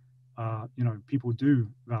 actually, you know, people do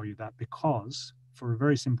value that, because for a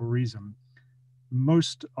very simple reason,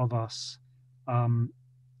 most of us,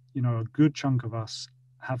 you know, a good chunk of us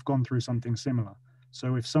have gone through something similar.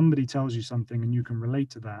 So if somebody tells you something and you can relate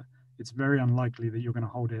to that, it's very unlikely that you're going to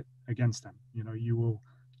hold it against them. You know, you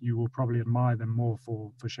will probably admire them more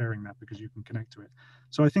for sharing that, because you can connect to it.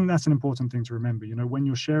 So I think that's an important thing to remember. You know, when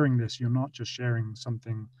you're sharing this, you're not just sharing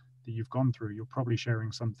something that you've gone through, you're probably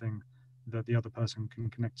sharing something that the other person can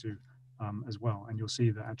connect to as well. And you'll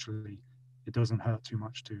see that actually it doesn't hurt too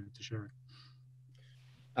much to share it.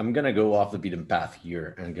 I'm going to go off the beaten path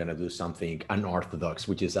here and going to do something unorthodox,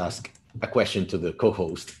 which is ask a question to the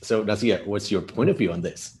co-host. So Nasia, what's your point of view on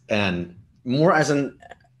this? And more as an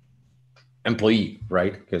employee,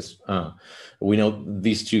 right? Because we know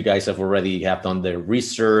these two guys have done their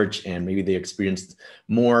research, and maybe they experienced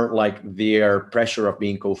more like their pressure of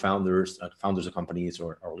being co-founders, founders of companies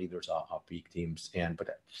or leaders of big teams.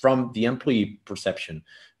 But from the employee perception,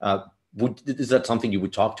 is that something you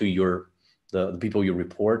would talk to the people you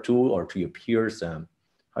report to or to your peers?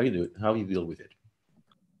 How you deal with it?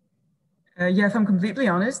 Yeah, if I'm completely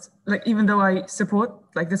honest, like, even though I support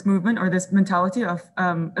like this movement or this mentality of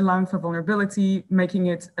allowing for vulnerability, making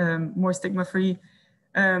it more stigma-free,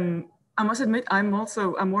 I must admit I'm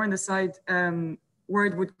more on the side where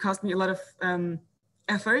it would cost me a lot of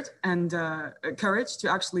effort and courage to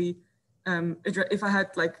actually if I had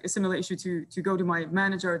like a similar issue to go to my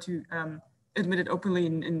manager to admit it openly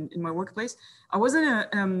in my workplace. I was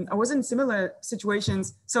in similar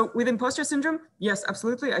situations. So with imposter syndrome, yes,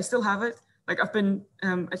 absolutely, I still have it. Like, I've been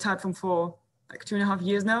at Typeform for like 2.5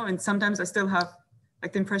 years now, and sometimes I still have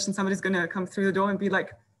like the impression somebody's gonna come through the door and be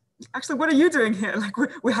like, actually, what are you doing here? Like,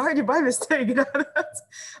 we hired you by mistake. You know?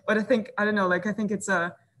 But I think, I don't know, like, I think it's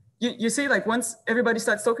you see, like, once everybody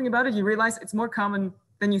starts talking about it, you realize it's more common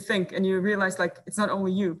than you think, and you realize like it's not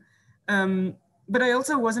only you. But I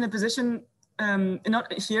also was in a position,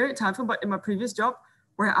 not here at Typeform, but in my previous job,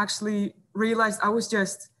 where I actually realized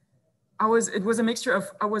it was a mixture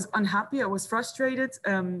of, I was unhappy, I was frustrated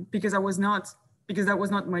because that was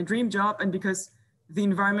not my dream job, and because the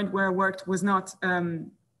environment where I worked was not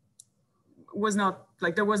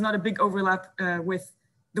like, there was not a big overlap with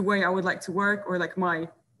the way I would like to work, or like my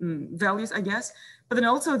values, I guess. But then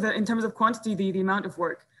also in terms of quantity, the amount of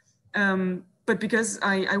work. But because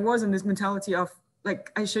I was in this mentality of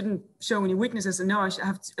like, I shouldn't show any weaknesses, and no, I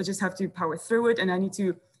just have to power through it, and I need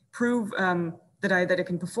to prove that I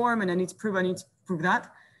can perform, and I need to prove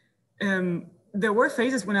that. There were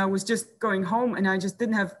phases when I was just going home and I just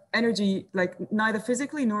didn't have energy, like neither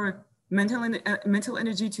physically nor mental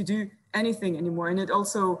energy to do anything anymore. And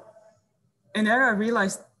there I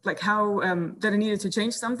realized like how that I needed to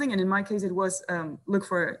change something. And in my case, it was look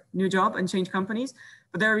for a new job and change companies.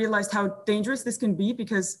 But there I realized how dangerous this can be,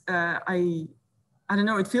 because I don't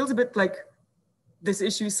know, it feels a bit like this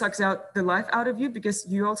issue sucks out the life out of you, because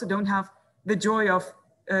you also don't have the joy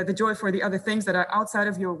for the other things that are outside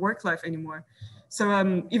of your work life anymore.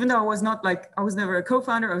 So even though I was never a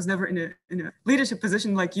co-founder, I was never in a leadership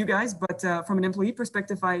position like you guys, but from an employee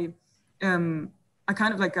perspective, I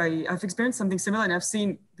I've experienced something similar, and I've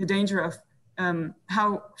seen the danger of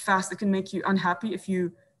how fast it can make you unhappy if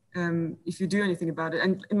you do anything about it.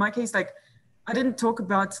 And in my case, like, I didn't talk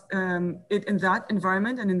about it in that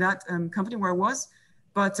environment and in that company where I was,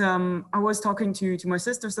 but I was talking to my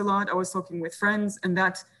sisters a lot. I was talking with friends, and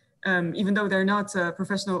that even though they're not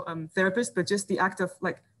professional therapists, but just the act of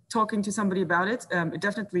like talking to somebody about it, it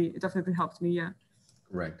definitely helped me. Yeah.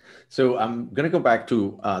 Right. So I'm going to go back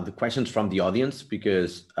to the questions from the audience,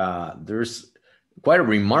 because there's quite a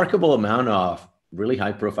remarkable amount of really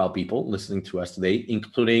high profile people listening to us today,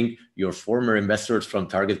 including your former investors from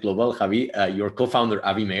Target Global, Javi, your co-founder,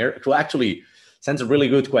 Avi Meyer, who actually sends a really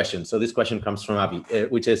good question. So this question comes from Avi,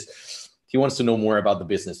 which is, he wants to know more about the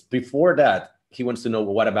business. Before that, he wants to know,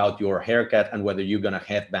 what about your haircut and whether you're going to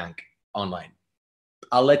headbang online?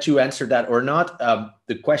 I'll let you answer that or not.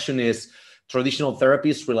 The question is, traditional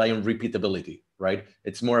therapies rely on repeatability, right?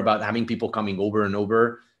 It's more about having people coming over and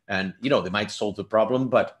over, and they might solve the problem,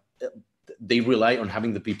 but they rely on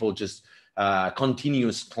having the people just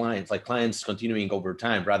continuous clients, like clients continuing over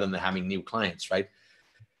time rather than having new clients, right?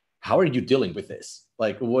 How are you dealing with this?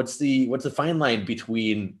 Like, what's the fine line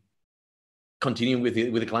between continuing with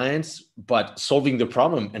the clients, but solving the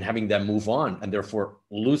problem and having them move on and therefore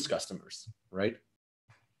lose customers, right?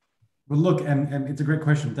 Well, look, it's a great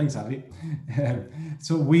question. Thanks, Avi.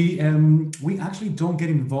 So we actually don't get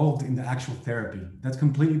involved in the actual therapy. That's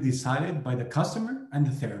completely decided by the customer and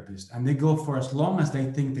the therapist, and they go for as long as they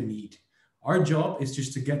think they need. Our job is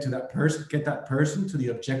just to get that person to the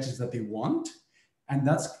objectives that they want, and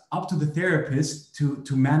that's up to the therapist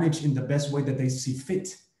to manage in the best way that they see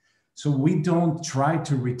fit. So we don't try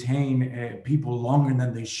to retain people longer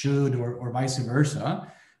than they should, or vice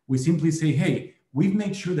versa. We simply say, hey, we've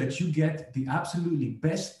made sure that you get the absolutely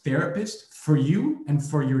best therapist for you and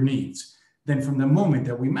for your needs. Then from the moment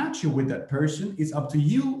that we match you with that person, it's up to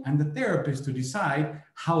you and the therapist to decide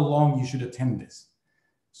how long you should attend this.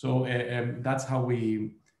 So that's how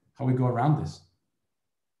we go around this.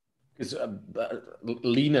 Because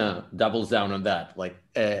Lena doubles down on that, like,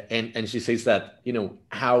 and she says that, you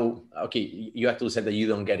actually said that you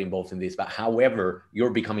don't get involved in this, but however, you're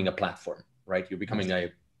becoming a platform, right? You're becoming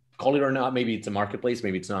call it or not, maybe it's a marketplace,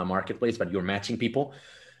 maybe it's not a marketplace, but you're matching people.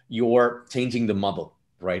 You're changing the model,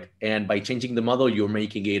 right? And by changing the model, you're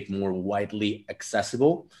making it more widely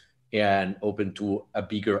accessible and open to a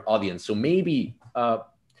bigger audience. So maybe,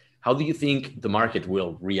 how do you think the market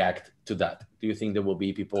will react to that? Do you think there will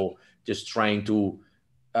be people just trying to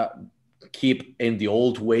keep in the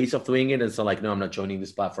old ways of doing it, and so like, no, I'm not joining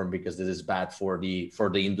this platform because this is bad for the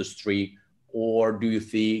industry? Or do you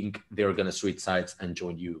think they're going to switch sides and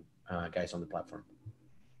join you guys on the platform?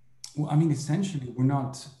 Well, I mean, essentially,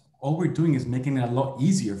 all we're doing is making it a lot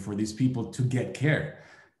easier for these people to get care.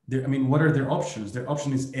 What are their options? Their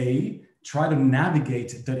option is A, try to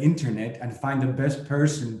navigate the internet and find the best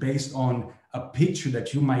person based on a picture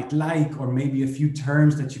that you might like, or maybe a few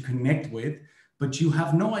terms that you connect with, but you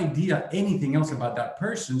have no idea anything else about that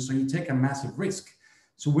person. So you take a massive risk.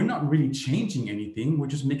 So we're not really changing anything. We're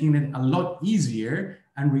just making it a lot easier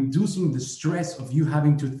and reducing the stress of you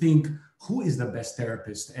having to think, who is the best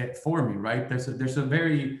therapist for me, right? There's a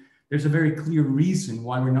very clear reason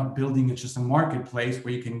why we're not building it just a marketplace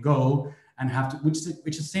where you can go and have to, which is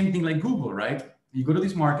the same thing like Google, right? You go to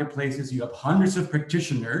these marketplaces, you have hundreds of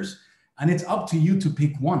practitioners, and it's up to you to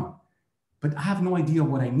pick one. But I have no idea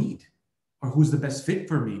what I need or who's the best fit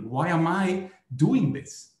for me. Why am I doing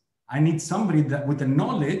this? I need somebody that with the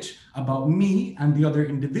knowledge about me and the other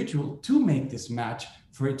individual to make this match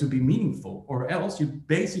for it to be meaningful, or else you're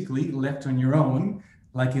basically left on your own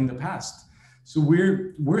like in the past. So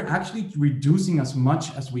we're actually reducing as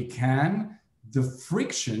much as we can the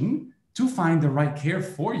friction to find the right care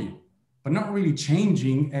for you, but not really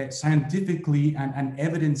changing scientifically and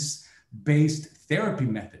evidence-based therapy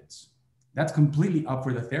methods. That's completely up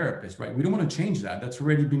for the therapist, right? We don't want to change that. That's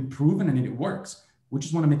already been proven and it works. We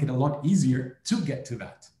just want to make it a lot easier to get to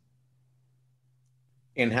that.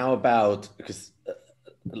 And how about, because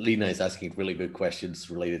Lena is asking really good questions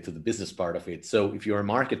related to the business part of it. So if you're a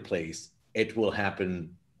marketplace, it will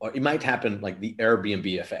happen, or it might happen like the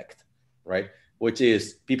Airbnb effect, right? Which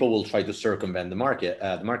is people will try to circumvent the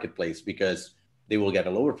marketplace because they will get a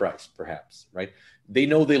lower price, perhaps, right? They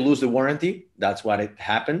know they lose the warranty. That's what it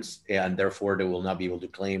happens. And therefore they will not be able to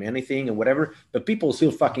claim anything and whatever, but people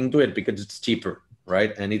still fucking do it because it's cheaper,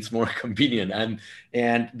 right? And it's more convenient.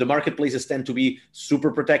 And the marketplaces tend to be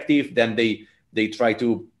super protective. Then they try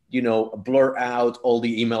to, blur out all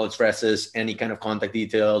the email addresses, any kind of contact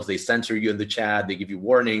details. They censor you in the chat. They give you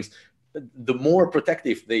warnings. The more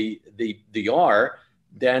protective they are,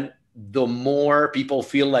 then the more people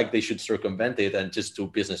feel like they should circumvent it and just do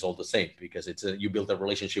business all the same, because you build a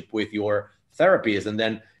relationship with your therapist, and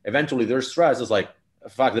then eventually their stress is like,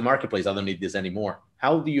 fuck the marketplace, I don't need this anymore.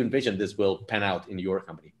 How do you envision this will pan out in your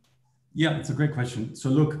company? Yeah, it's a great question. So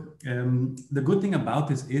look, the good thing about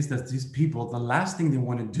this is that these people, the last thing they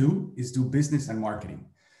want to do is do business and marketing.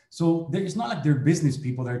 So it's not like they're business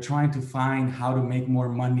people. They're trying to find how to make more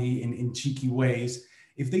money in cheeky ways.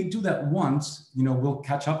 If they do that once, we'll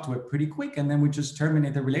catch up to it pretty quick, and then we just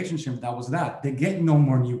terminate the relationship. That was that. They get no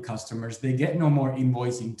more new customers. They get no more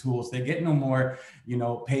invoicing tools. They get no more,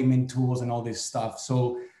 payment tools and all this stuff.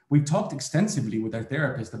 So we talked extensively with our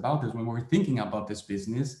therapist about this when we were thinking about this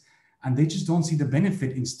business, and they just don't see the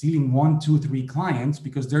benefit in stealing 1, 2, 3 clients,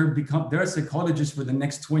 because they're a psychologist for the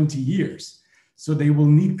next 20 years. So they will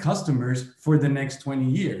need customers for the next 20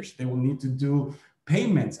 years. They will need to do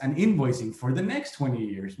payments and invoicing for the next 20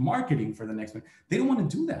 years, marketing for the next one. They don't want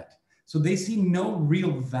to do that. So they see no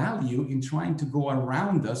real value in trying to go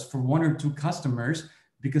around us for 1 or 2 customers,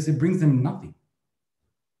 because it brings them nothing.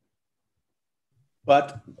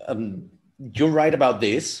 But you're right about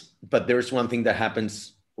this, but there's one thing that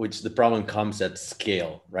happens, which the problem comes at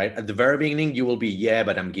scale, right? At the very beginning, you will be, yeah,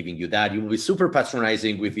 but I'm giving you that. You will be super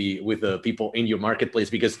patronizing with the people in your marketplace,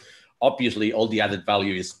 because obviously all the added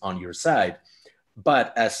value is on your side.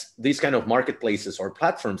 But as these kind of marketplaces or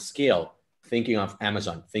platforms scale, thinking of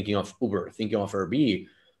Amazon, thinking of Uber, thinking of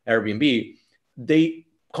Airbnb, they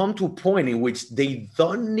come to a point in which they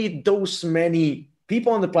don't need those many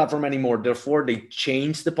people on the platform anymore. Therefore, they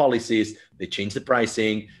change the policies, they change the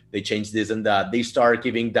pricing, they change this and that. They start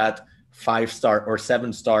giving that 5-star or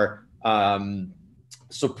 7-star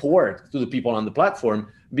support to the people on the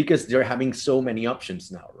platform, because they're having so many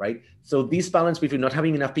options now, right? So this balance between not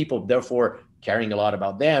having enough people, therefore caring a lot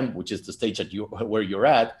about them, which is the stage where you're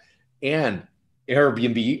at, and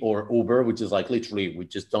Airbnb or Uber, which is like literally we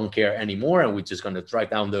just don't care anymore, and we're just going to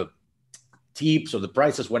drive down the tips or the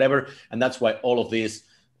prices, whatever. And that's why all of these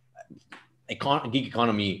gig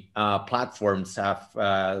economy platforms have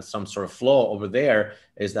some sort of flaw over there,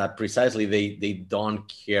 is that precisely they don't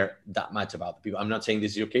care that much about the people. I'm not saying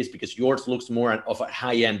this is your case, because yours looks more of a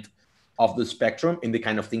high end of the spectrum in the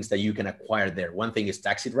kind of things that you can acquire there. One thing is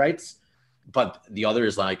taxi rides, but the other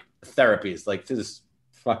is like therapies. Like, this is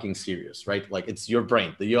fucking serious, right? Like, it's your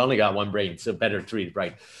brain. You only got one brain, so better treat,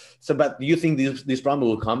 right? So, but do you think this problem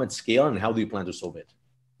will come at scale, and how do you plan to solve it?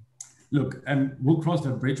 Look, we'll cross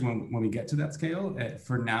that bridge when we get to that scale.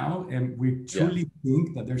 For now, we truly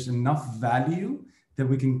think that there's enough value that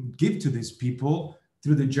we can give to these people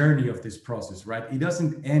through the journey of this process, right? It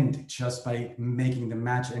doesn't end just by making the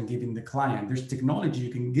match and giving the client. There's technology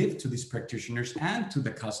you can give to these practitioners and to the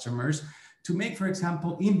customers to make, for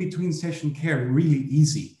example, in-between session care really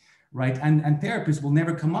easy, right? And therapists will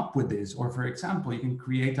never come up with this. Or for example, you can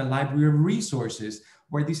create a library of resources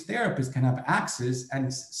where these therapists can have access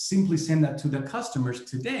and simply send that to the customers.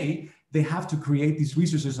 Today, they have to create these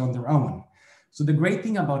resources on their own. So the great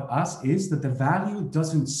thing about us is that the value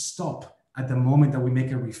doesn't stop at the moment that we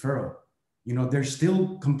make a referral. They're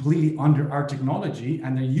still completely under our technology,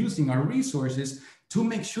 and they're using our resources to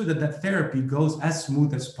make sure that that therapy goes as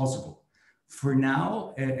smooth as possible. For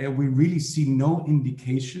now, we really see no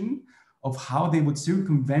indication of how they would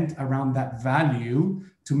circumvent around that value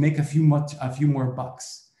to make a few more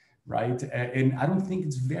bucks, right? And I don't think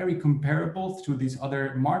it's very comparable to these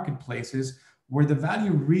other marketplaces where the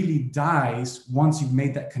value really dies once you've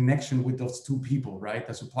made that connection with those 2 people, right?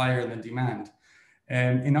 The supplier and the demand.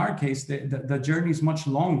 And in our case, the journey is much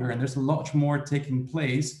longer, and there's a lot more taking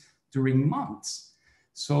place during months.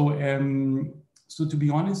 So to be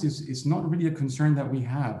honest, it's not really a concern that we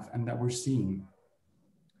have and that we're seeing.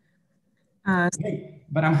 Okay,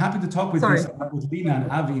 but I'm happy to talk with Lina and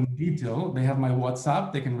Avi in detail. They have my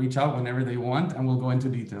WhatsApp. They can reach out whenever they want, and we'll go into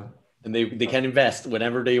detail. And they can invest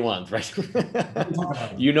whenever they want, right?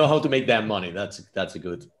 You know how to make that money. That's a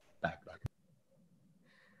good background.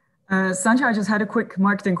 Sancha, I just had a quick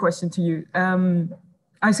marketing question to you.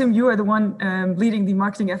 I assume you are the one leading the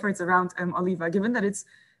marketing efforts around Oliva. Given that it's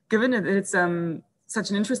such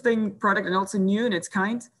an interesting product and also new in its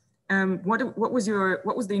kind, what was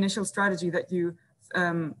the initial strategy that you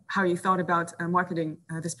how you thought about marketing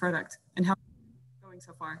this product, and how it's going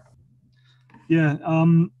so far? Yeah.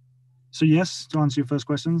 So yes, to answer your first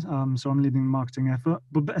question, so I'm leading the marketing effort,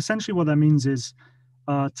 but essentially what that means is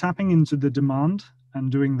tapping into the demand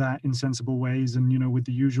and doing that in sensible ways, and with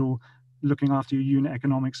the usual looking after your unit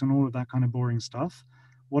economics and all of that kind of boring stuff.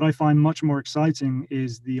 What I find much more exciting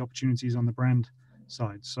is the opportunities on the brand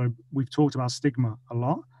side. So we've talked about stigma a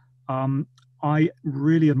lot. I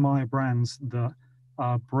really admire brands that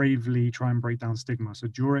bravely try and break down stigma. So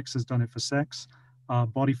Durex has done it for sex.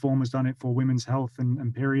 Bodyform has done it for women's health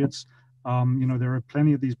and periods. You know, there are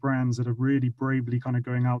plenty of these brands that are really bravely kind of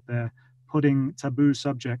going out there, putting taboo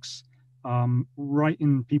subjects right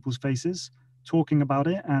in people's faces, talking about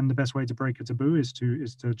it. And the best way to break a taboo is to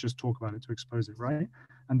just talk about it, to expose it, right?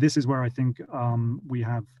 And this is where I think we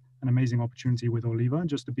have an amazing opportunity with Oliva,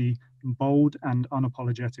 just to be bold and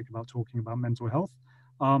unapologetic about talking about mental health,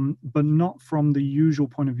 but not from the usual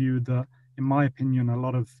point of view that, in my opinion, a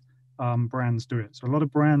lot of brands do it. So a lot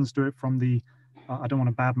of brands do it from the, I don't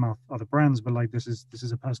want to badmouth other brands, but like this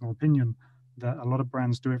is a personal opinion, that a lot of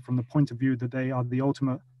brands do it from the point of view that they are the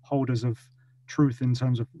ultimate holders of truth in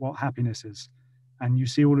terms of what happiness is. And you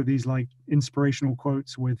see all of these like inspirational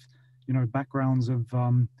quotes with, you know, backgrounds of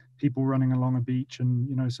people running along a beach and,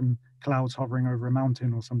 you know, some clouds hovering over a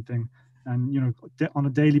mountain or something. And, you know, on a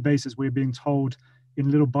daily basis, we're being told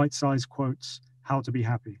in little bite-sized quotes how to be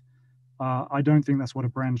happy. I don't think that's what a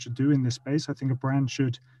brand should do in this space. I think a brand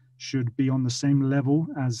should be on the same level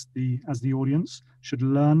as the audience, should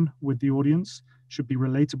learn with the audience, should be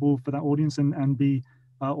relatable for that audience, and be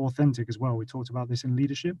authentic as well. We talked about this in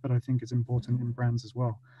leadership, but I think it's important in brands as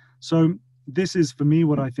well. So this is, for me,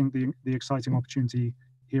 what I think the exciting opportunity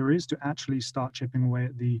here is, to actually start chipping away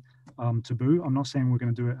at the taboo. I'm not saying we're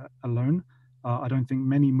going to do it alone. I don't think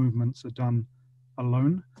many movements are done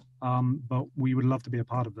alone, but we would love to be a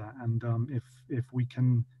part of that. And if we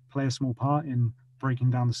can play a small part in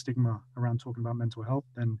breaking down the stigma around talking about mental health,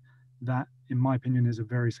 then that, in my opinion, is a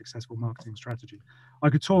very successful marketing strategy. I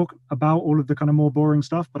could talk about all of the kind of more boring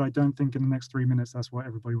stuff, but I don't think in the next 3 minutes that's what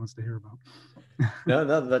everybody wants to hear about. No,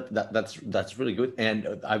 that's really good.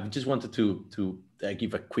 And I just wanted to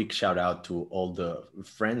give a quick shout out to all the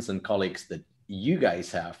friends and colleagues that you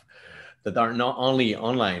guys have, that are not only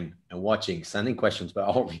online and watching, sending questions, but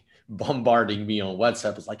only bombarding me on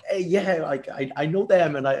WhatsApp. It's like, hey, yeah, like I know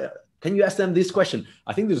them, and can you ask them this question?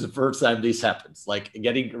 I think this is the first time this happens, like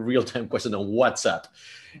getting a real-time question on WhatsApp.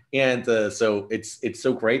 And so it's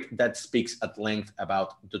so great. That speaks at length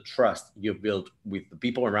about the trust you've built with the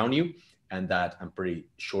people around you, and that I'm pretty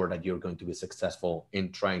sure that you're going to be successful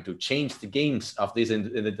in trying to change the games of this,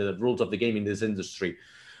 the rules of the game in this industry.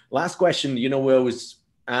 Last question, you know, we always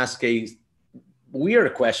ask a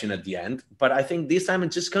weird question at the end, but I think this time I'm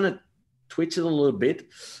just going to twitch it a little bit,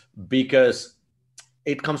 because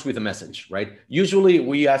it comes with a message, right? Usually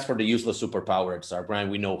we ask for the useless superpower. It's our brand.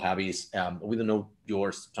 We know Javi's, we don't know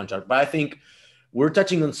yours, Sancar, but I think we're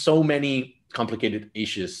touching on so many complicated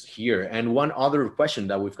issues here. And one other question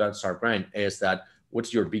that we've got, our brand, is that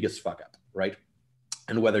what's your biggest fuck up, right?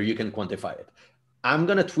 And whether you can quantify it. I'm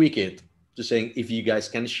going to tweak it to saying, if you guys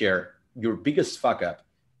can share your biggest fuck up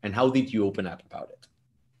and how did you open up about it?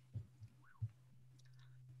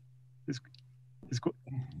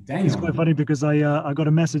 It's quite funny, because I got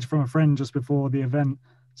a message from a friend just before the event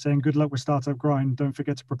saying, good luck with Startup Grind. Don't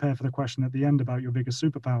forget to prepare for the question at the end about your biggest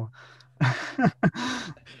superpower.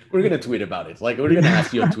 We're going to tweet about it. Like, we're going to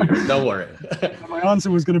ask you on Twitter. Don't worry. My answer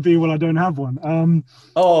was going to be, well, I don't have one.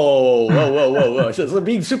 Whoa. So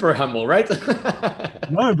being super humble, right?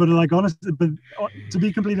 No, but like, honestly, but to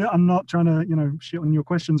be completely, I'm not trying to, you know, shit on your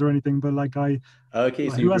questions or anything, but like okay, like,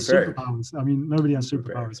 so who has superpowers? I mean, nobody has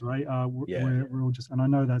superpowers, right? Yeah. We're all just, and I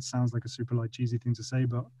know that sounds like a super like cheesy thing to say,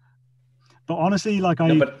 but honestly, like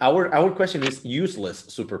but our question is useless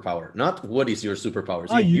superpower, not what is your superpower.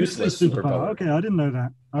 It's useless superpower. Okay, I didn't know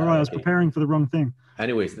that. All right, I was preparing for the wrong thing.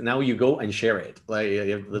 Anyways, now you go and share it.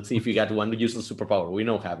 Like, let's see if you got one useless superpower. We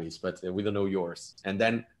know Javi's, but we don't know yours. And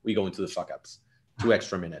then we go into the fuck ups. 2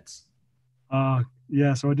 extra minutes.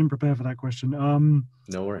 Yeah, so I didn't prepare for that question.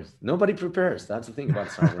 No worries. Nobody prepares. That's the thing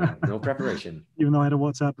about Startup. No preparation. Even though I had a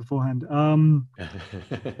WhatsApp beforehand.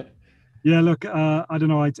 Yeah, look, I don't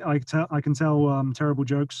know. I can tell terrible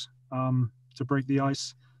jokes to break the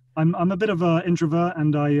ice. I'm a bit of an introvert,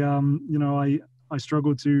 and I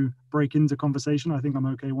struggle to break into conversation. I think I'm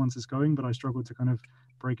okay once it's going, but I struggle to kind of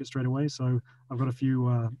break it straight away. So I've got a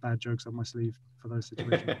few bad jokes up my sleeve for those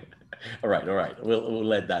situations. All right. We'll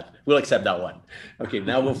let that. We'll accept that one. Okay,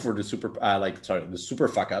 now we'll for the the super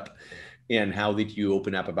fuck up. And how did you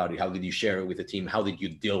open up about it? How did you share it with the team? How did you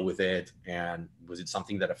deal with it? And was it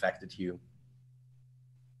something that affected you?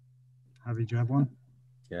 Javi, do you have one?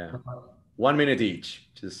 Yeah. 1 minute each.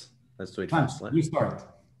 Just let's do it fast. You start.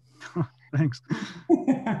 Thanks.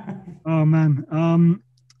 Oh man.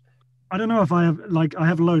 I don't know if I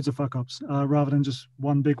have loads of fuck ups rather than just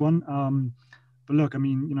one big one. But look, I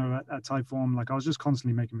mean, you know, at Typeform, like I was just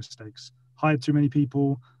constantly making mistakes. Hired too many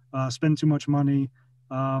people, spent too much money.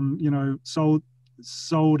 You know,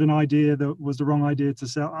 sold an idea that was the wrong idea to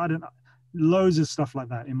sell. loads of stuff like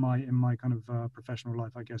that in my kind of professional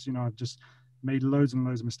life, I guess. You know, I've just made loads and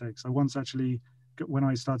loads of mistakes. I once actually, when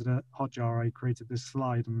I started at Hotjar, I created this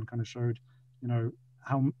slide and kind of showed, you know,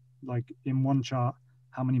 how, like, in one chart,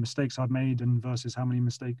 how many mistakes I've made and versus how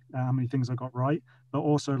many things I got right, but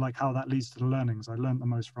also like how that leads to the learnings. I learned the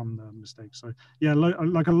most from the mistakes. So yeah,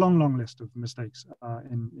 like a long list of mistakes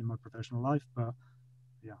in my professional life. But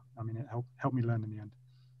yeah, I mean, it helped me learn in the end.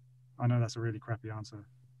 I know that's a really crappy answer.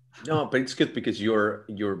 No, but it's good because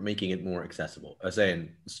you're making it more accessible. As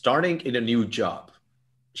in, starting in a new job,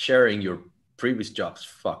 sharing your previous job's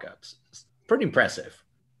fuck ups, it's pretty impressive.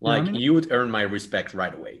 Like, yeah, I mean, you would earn my respect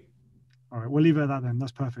right away. All right, we'll leave it at that then.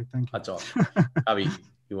 That's perfect. Thank you. That's all. Javi,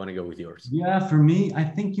 you want to go with yours? Yeah, for me, I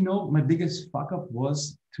think, you know, my biggest fuck up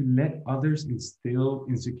was to let others instill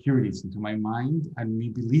insecurities into my mind and me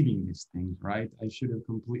believing these things, right? I should have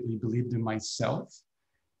completely believed in myself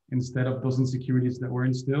instead of those insecurities that were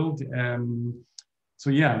instilled. So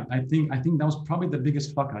yeah, I think that was probably the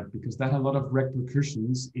biggest fuck up, because that had a lot of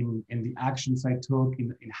repercussions in the actions I took,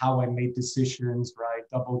 in how I made decisions, right?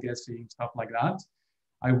 Double guessing, stuff like that.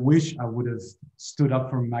 I wish I would have stood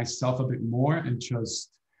up for myself a bit more and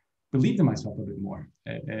just believed in myself a bit more.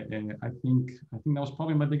 I think that was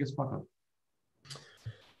probably my biggest fuck up.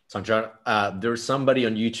 Sancar, there's somebody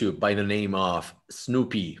on YouTube by the name of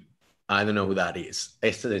Snoopy. I don't know who that is.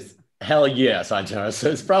 It's hell yeah, Sancar.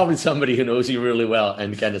 So it's probably somebody who knows you really well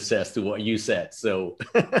and can attest to what you said. So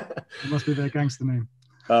it must be their gangster name.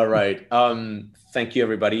 All right. Thank you,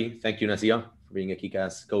 everybody. Thank you, Nasia, for being a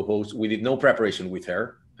kick-ass co-host. We did no preparation with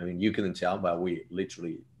her. I mean, you couldn't tell, but we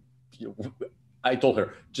literally, I told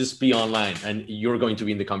her, just be online and you're going to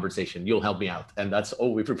be in the conversation. You'll help me out. And that's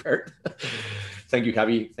all we prepared. Thank you,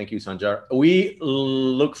 Javi. Thank you, Sancar. We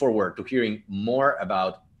look forward to hearing more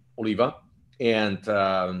about Oliva, and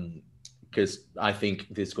because I think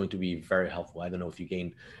this is going to be very helpful. I don't know if you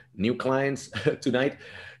gain new clients tonight.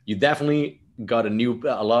 You definitely got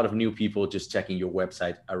a lot of new people just checking your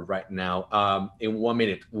website right now. In 1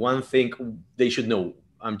 minute, one thing they should know.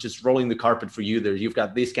 I'm just rolling the carpet for you. There, you've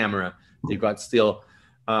got this camera. You've got still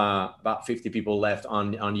about 50 people left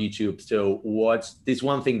on YouTube. So what's this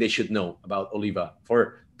one thing they should know about Oliva?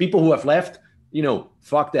 For people who have left, you know,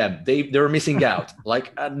 fuck them. They're missing out.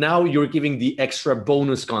 Like now you're giving the extra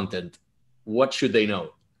bonus content. What should they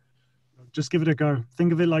know? Just give it a go.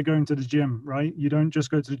 Think of it like going to the gym, right? You don't just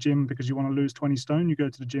go to the gym because you want to lose 20 stone. You go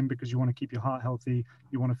to the gym because you want to keep your heart healthy.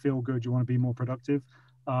 You want to feel good. You want to be more productive.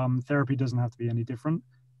 Therapy doesn't have to be any different.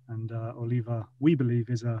 And Oliva, we believe,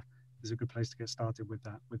 is a good place to get started with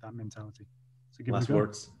that mentality. So give last it a go.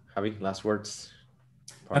 Words, Javi, last words.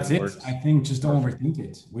 That's it. I think just don't overthink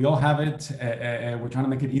it. We all have it. We're trying to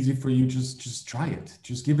make it easy for you. Just try it.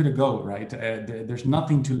 Just give it a go, right? There's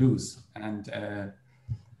nothing to lose. And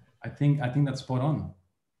I think that's spot on.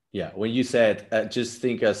 Yeah. When you said, just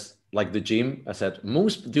think as like the gym, I said,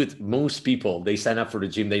 most people, they sign up for the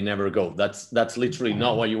gym, they never go. That's literally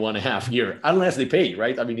not what you want to have here, unless they pay,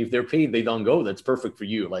 right? I mean, if they're paid, they don't go. That's perfect for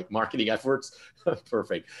you. Like marketing efforts,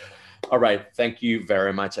 perfect. All right. Thank you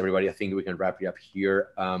very much, everybody. I think we can wrap it up here.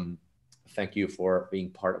 Thank you for being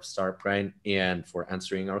part of StartPrime and for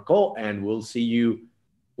answering our call. And we'll see you,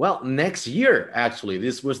 well, next year, actually.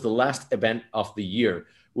 This was the last event of the year.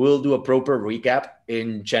 We'll do a proper recap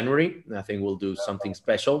in January. I think we'll do something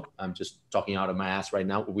special. I'm just talking out of my ass right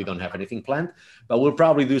now. We don't have anything planned, but we'll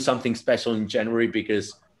probably do something special in January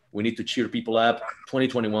because we need to cheer people up.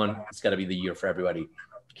 2021, it's got to be the year for everybody.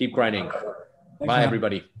 Keep grinding. Bye,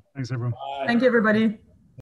 everybody. Thanks, everyone. Thank you, everybody.